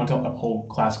people who want to uphold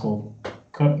classical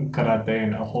karate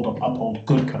and uphold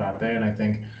good karate, and I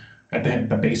think at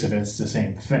the base of it, it's the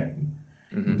same thing.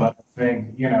 mhm, But I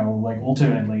think, like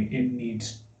ultimately it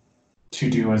needs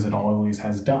to do as it always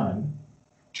has done,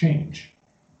 change,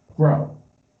 grow,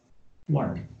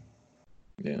 learn.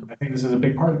 yeah, I think this is a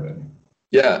big part of it.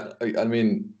 yeah. I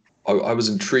mean, I was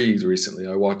intrigued recently.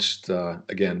 I watched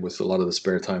again with a lot of the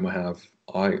spare time I have.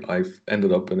 I've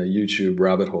ended up in a YouTube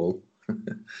rabbit hole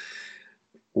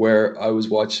where I was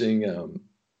watching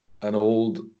an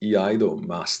old Iaido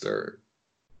master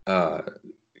uh,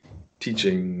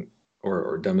 teaching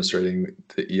or demonstrating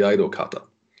the Iaido kata.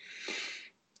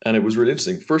 And it was really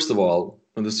interesting. First of all,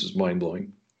 and this was mind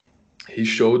blowing, he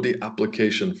showed the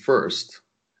application first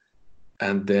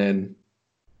and then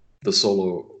the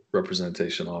solo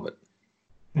representation of it.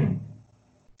 Hmm.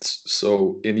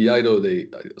 So in Iaido,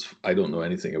 I don't know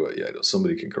anything about Iaido.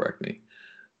 Somebody can correct me.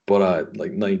 But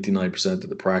like 99% of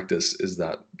the practice is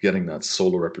that getting that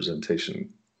solo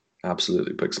representation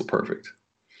absolutely pixel perfect.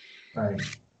 Right.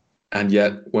 And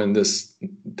yet, when this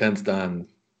 10th Dan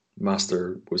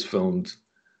master was filmed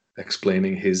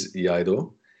explaining his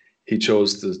Iaido, he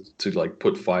chose to like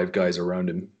put five guys around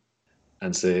him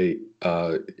and say,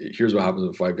 here's what happens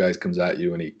when five guys comes at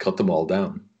you, and he cut them all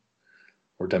down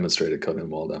or demonstrated cutting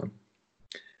them all down.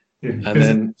 And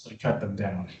then cut them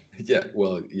down. yeah,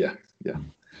 well, yeah.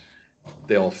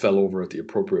 They all fell over at the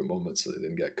appropriate moment so they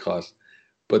didn't get caught.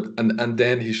 But and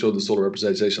then he showed the solo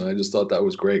representation. I just thought that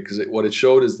was great because what it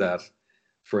showed is that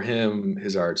for him,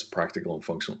 his art's practical and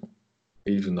functional,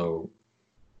 even though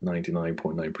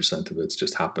 99.9% of it's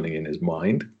just happening in his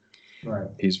mind. Right.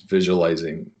 He's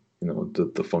visualizing,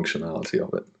 the functionality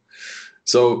of it.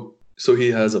 So he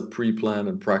has a pre-planned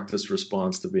and practiced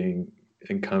response to being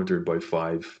encountered by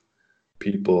five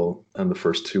people, and the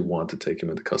first two want to take him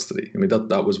into custody. I mean,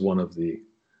 that was one of the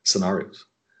scenarios.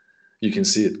 You can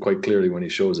see it quite clearly when he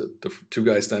shows it. The two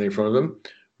guys standing in front of him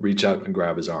reach out and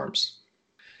grab his arms.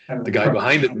 And the guy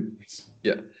behind him,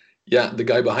 the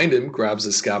guy behind him grabs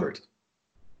his scabbard,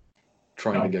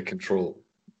 trying to get control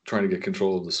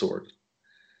of the sword.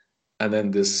 And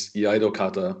then this Iaido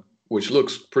kata, which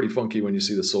looks pretty funky when you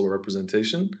see the solo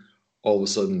representation, all of a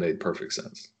sudden made perfect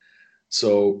sense.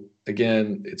 So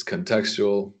again, it's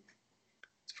contextual,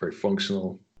 it's very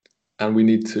functional, and we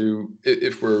need to,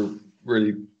 if we're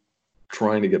really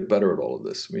trying to get better at all of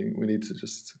this, we need to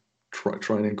just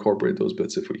try and incorporate those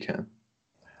bits if we can.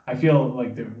 I feel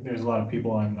like there's a lot of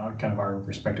people on kind of our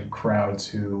respective crowds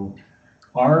who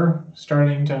are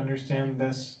starting to understand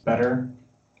this better,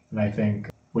 and I think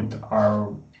with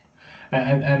our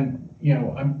and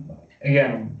I'm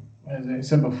again, as I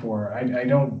said before, I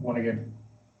don't want to get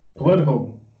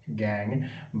political, gang,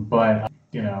 but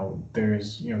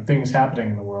there's things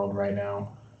happening in the world right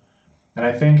now, and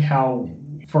I think how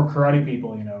for karate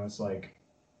people, it's like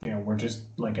we're just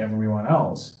like everyone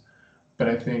else, but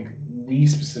I think we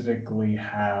specifically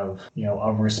have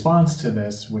a response to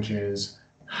this, which is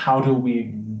how do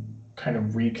we kind of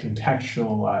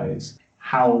recontextualize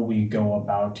how we go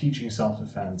about teaching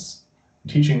self-defense,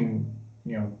 teaching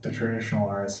the traditional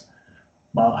arts,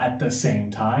 while at the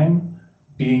same time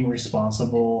being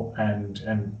responsible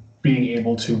and being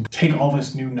able to take all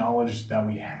this new knowledge that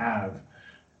we have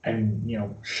and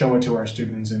show it to our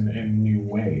students in new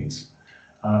ways.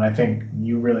 I think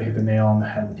you really hit the nail on the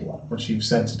head with what you've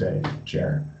said today,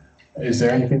 Jer. Is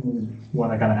there anything you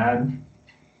want to kind of add?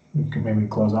 We can maybe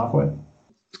close off with.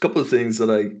 A couple of things that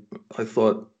I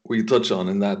thought we touch on,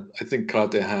 in that I think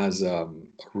karate has a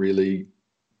really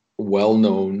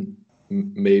well-known,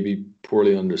 maybe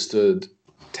poorly understood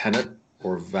tenet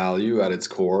or value at its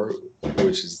core,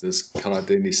 which is this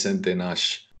karate ni sente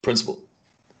nashi principle.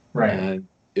 Right. And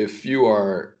if you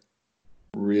are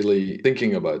really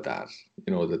thinking about that,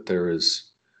 that there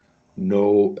is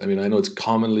no, I mean, I know it's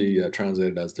commonly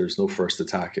translated as there's no first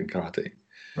attack in karate,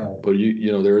 Right. But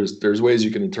there's ways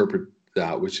you can interpret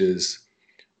that, which is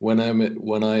when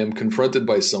I am confronted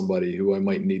by somebody who I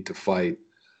might need to fight,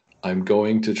 I'm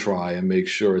going to try and make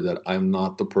sure that I'm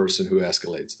not the person who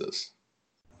escalates this.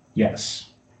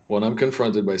 Yes. When I'm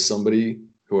confronted by somebody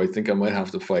who I think I might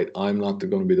have to fight, I'm not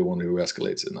going to be the one who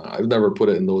escalates it. Now, I've never put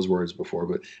it in those words before,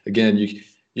 but again, you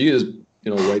just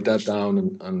write that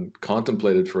down and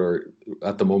contemplate it for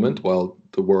at the moment while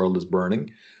the world is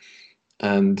burning,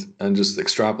 and just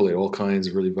extrapolate all kinds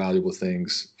of really valuable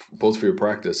things, both for your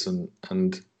practice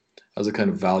and as a kind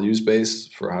of values base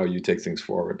for how you take things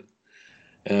forward.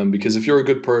 Because if you're a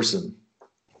good person,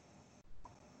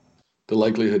 the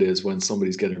likelihood is when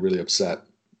somebody's getting really upset,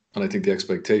 and I think the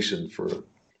expectation for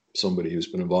somebody who's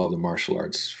been involved in martial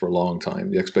arts for a long time,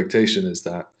 the expectation is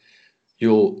that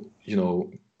you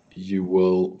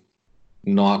will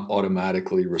not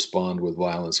automatically respond with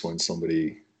violence when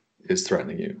somebody is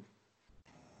threatening you.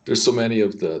 There's so many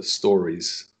of the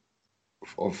stories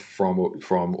from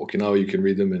Okinawa. You can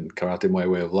read them in Karate My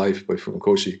Way of Life by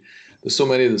Funakoshi. There's so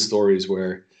many of the stories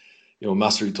where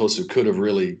Master Itosu could have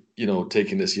really,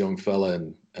 taken this young fella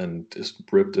and just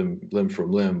ripped him limb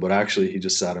from limb, but actually he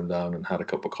just sat him down and had a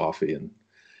cup of coffee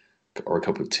or a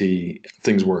cup of tea.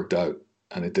 Things worked out,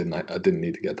 and I didn't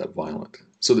need to get that violent.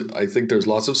 So I think there's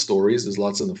lots of stories. There's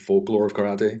lots in the folklore of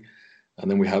karate,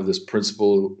 and then we have this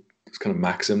principle, this kind of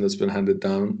maxim that's been handed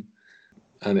down,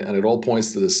 and it all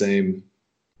points to the same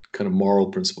kind of moral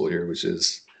principle here, which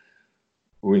is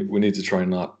we need to try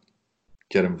and not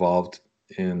get involved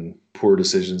in poor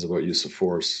decisions about use of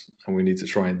force, and we need to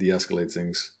try and de-escalate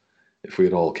things if we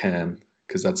at all can,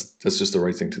 because that's just the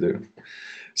right thing to do.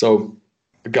 So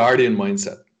a guardian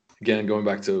mindset, again, going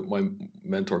back to my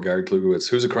mentor Gary Klugowitz,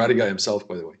 who's a karate guy himself,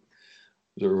 by the way.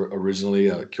 He was originally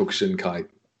a Kyokushin Kai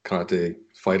karate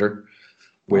fighter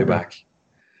way back.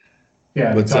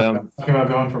 Yeah, but talking about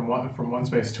going from one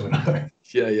space to another.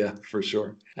 Yeah, for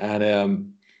sure.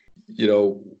 And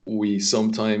we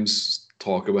sometimes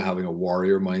talk about having a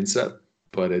warrior mindset,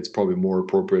 but it's probably more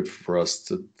appropriate for us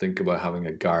to think about having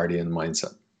a guardian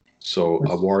mindset. So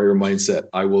a warrior mindset,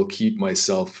 I will keep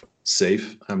myself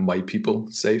safe and my people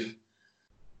safe.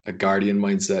 A guardian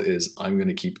mindset is I'm going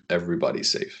to keep everybody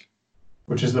safe.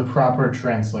 Which is the proper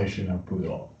translation of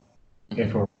Budo.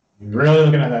 If we're really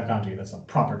looking at that kanji, that's a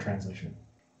proper translation.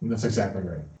 And that's exactly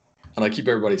right. And I keep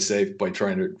everybody safe by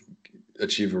trying to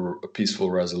achieve a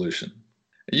peaceful resolution.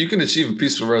 You can achieve a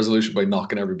peaceful resolution by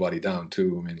knocking everybody down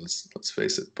too. I mean, let's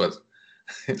face it. But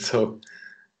so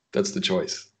that's the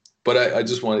choice. But I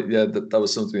just wanted, that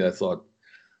was something I thought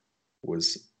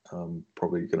was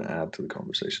probably going to add to the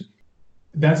conversation.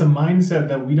 That's a mindset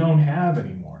that we don't have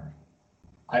anymore.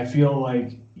 I feel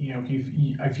like,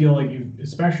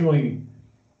 especially,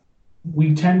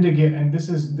 we tend to get, and this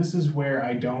is where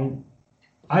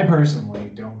I personally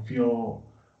don't feel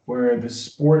where the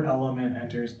sport element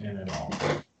enters in at all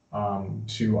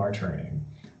to our training.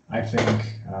 I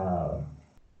think,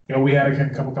 we had a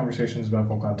couple conversations about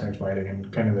full contact fighting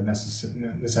and kind of the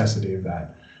necessity of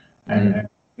that. And,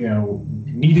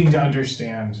 needing to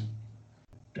understand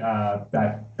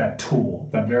that tool,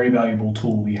 that very valuable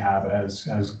tool we have as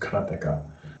karateka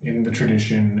in the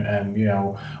tradition, and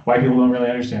why people don't really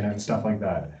understand it and stuff like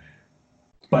that.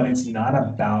 But it's not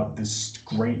about this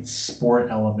great sport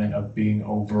element of being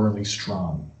overly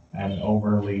strong and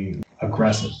overly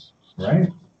aggressive, right?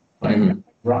 Like, am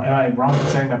I wrong in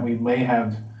saying that we may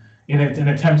have, in an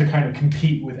attempt to kind of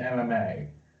compete with MMA,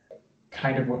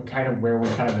 kind of where we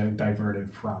kind of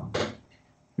diverted from?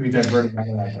 We diverted back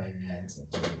to that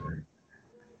mindset.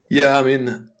 Yeah, I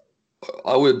mean,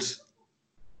 I would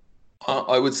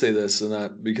say this, and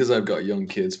that because I've got young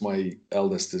kids, my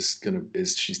eldest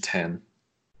she's 10,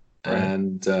 right.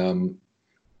 And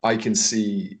I can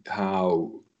see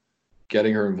how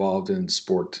getting her involved in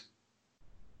sport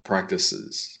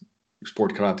karate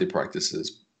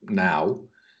practices now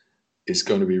is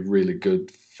going to be really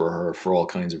good for her for all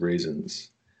kinds of reasons.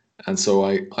 And so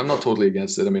I'm not totally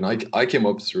against it. I mean, I came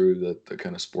up through the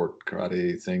kind of sport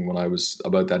karate thing when I was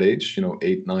about that age,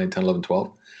 8, 9, 10, 11,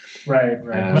 12. Right.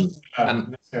 Not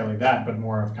necessarily that, but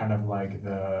more of kind of like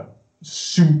the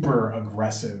super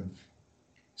aggressive.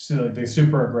 So the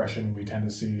super aggression we tend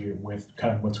to see with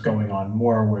kind of what's going on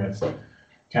more with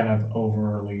kind of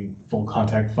overly full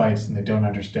contact fights, and they don't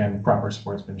understand proper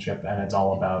sportsmanship, and it's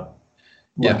all about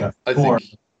I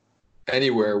think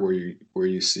anywhere where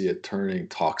you see it turning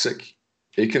toxic,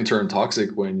 it can turn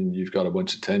toxic when you've got a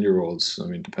bunch of 10-year-olds. I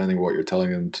mean, depending on what you're telling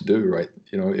them to do, right?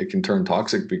 It can turn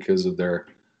toxic because of their,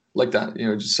 like that,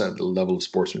 just at the level of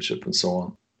sportsmanship and so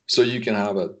on. So you can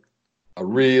have a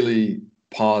really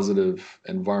positive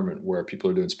environment where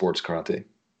people are doing sports karate,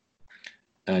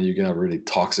 and you can have a really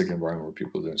toxic environment where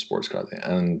people are doing sports karate,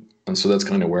 and so that's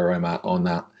kind of where I'm at on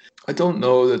that. I don't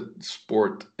know that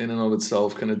sport in and of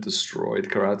itself kind of destroyed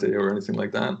karate or anything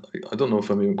like that. I don't know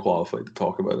if I'm even qualified to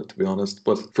talk about it, to be honest.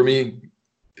 But for me,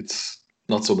 it's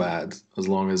not so bad as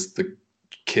long as the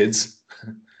kids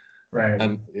Right.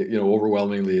 and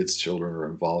overwhelmingly it's children are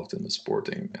involved in the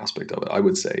sporting aspect of it. I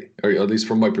would say, or at least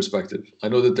from my perspective. I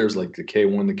know that there's like the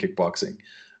K1, the kickboxing,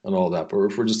 and all that. But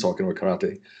if we're just talking about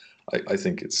karate, I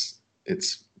think it's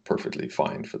perfectly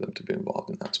fine for them to be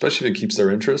involved in that, especially if it keeps their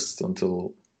interest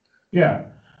until Yeah.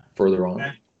 further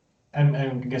on. And I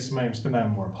guess my spin that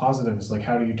more positive is like,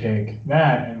 how do you take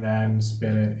that and then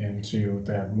spin it into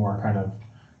that more kind of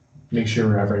make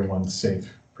sure everyone's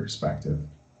safe perspective?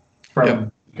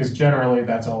 Because generally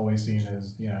that's always seen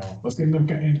as, let's get them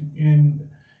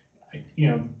in,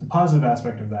 the positive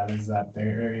aspect of that is that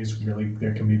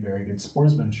there can be very good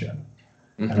sportsmanship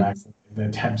and actually the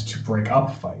attempt to break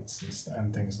up fights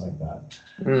and things like that.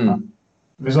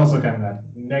 There's also kind of that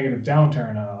negative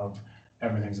downturn of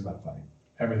everything's about fighting.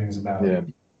 Everything's about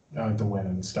the win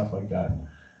and stuff like that.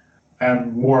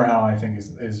 And more how I think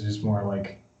is just more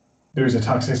like there's a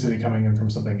toxicity coming in from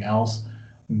something else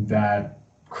that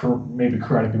maybe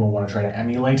karate people want to try to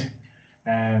emulate,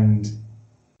 and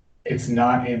it's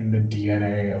not in the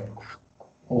DNA of.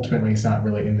 Ultimately, it's not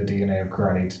really in the DNA of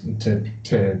karate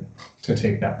to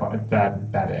take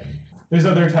that in. There's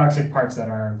other toxic parts that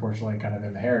are unfortunately kind of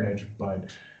in the heritage,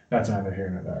 but that's neither here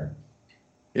nor there.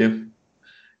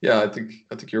 Yeah. I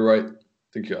think you're right. I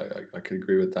think I could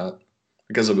agree with that.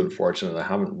 I guess I've been fortunate. I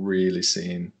haven't really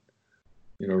seen,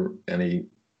 any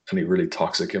really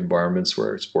toxic environments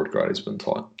where sport karate has been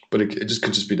taught. But it just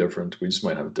could just be different. We just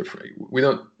might have a different. We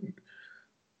don't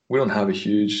have a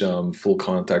huge full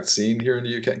contact scene here in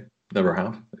the UK. Never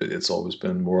have. It's always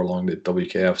been more along the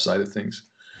WKF side of things,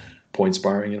 point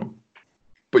sparring,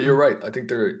 But you're right. I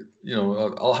think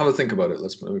I'll have a think about it.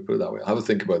 Let me put it that way. I'll have a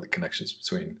think about the connections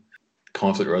between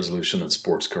conflict resolution and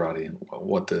sports karate and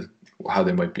how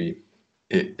they might be,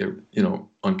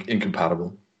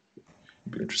 incompatible.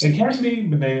 It'd be interesting. It can be,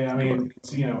 but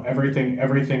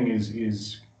everything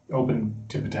is open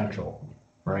to potential,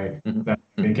 right? That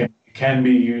it can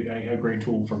be a great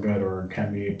tool for good, or it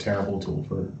can be a terrible tool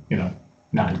for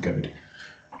not good.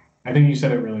 I think you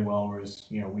said it really well. Whereas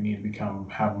we need to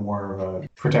have more of a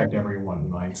protect everyone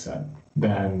mindset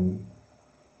than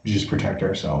just protect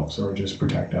ourselves or just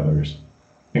protect others.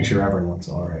 Make sure everyone's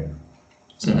all right.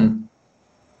 So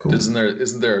cool. Isn't there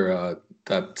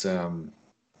that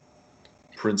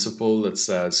principle that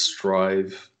says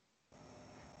strive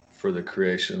for the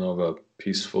creation of a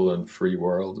peaceful and free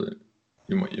world?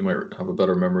 You might have a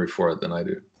better memory for it than I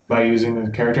do. By using the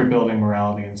character building,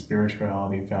 morality, and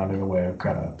spirituality found in the way of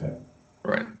karate.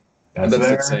 Right. That's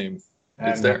the same.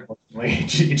 It's there. It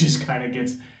just kind of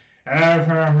gets. It's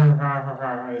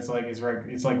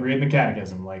like reading the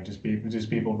catechism. Like just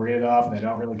people read it off and they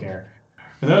don't really care.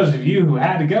 For those of you who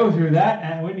had to go through that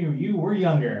and when you were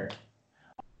younger.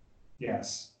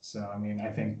 Yes. So I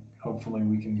think hopefully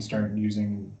we can start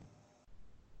using.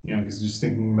 Because just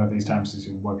thinking about these times is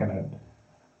what can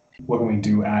we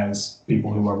do as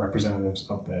people who are representatives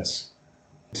of this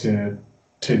to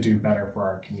do better for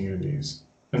our communities?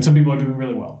 And some people are doing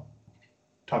really well.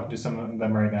 Talking to some of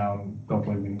them right now, and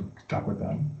hopefully we can talk with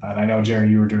them. And I know, Jerry,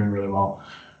 you were doing really well.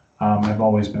 I've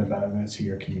always been a benefit to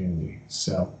your community.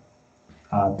 So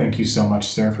thank you so much,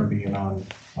 sir, for being on.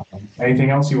 Anything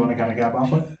else you want to kind of cap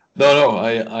off with? No,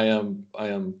 I am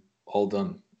all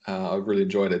done. I've really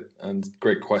enjoyed it, and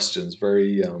great questions.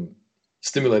 Very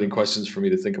stimulating questions for me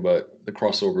to think about the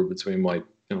crossover between my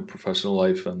professional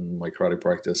life and my karate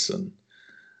practice, and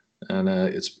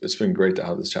it's been great to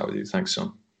have this chat with you. Thanks,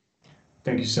 John.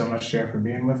 Thank you so much, Jer, for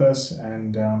being with us,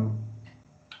 and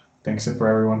thanks for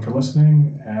everyone for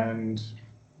listening. And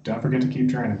don't forget to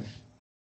keep training.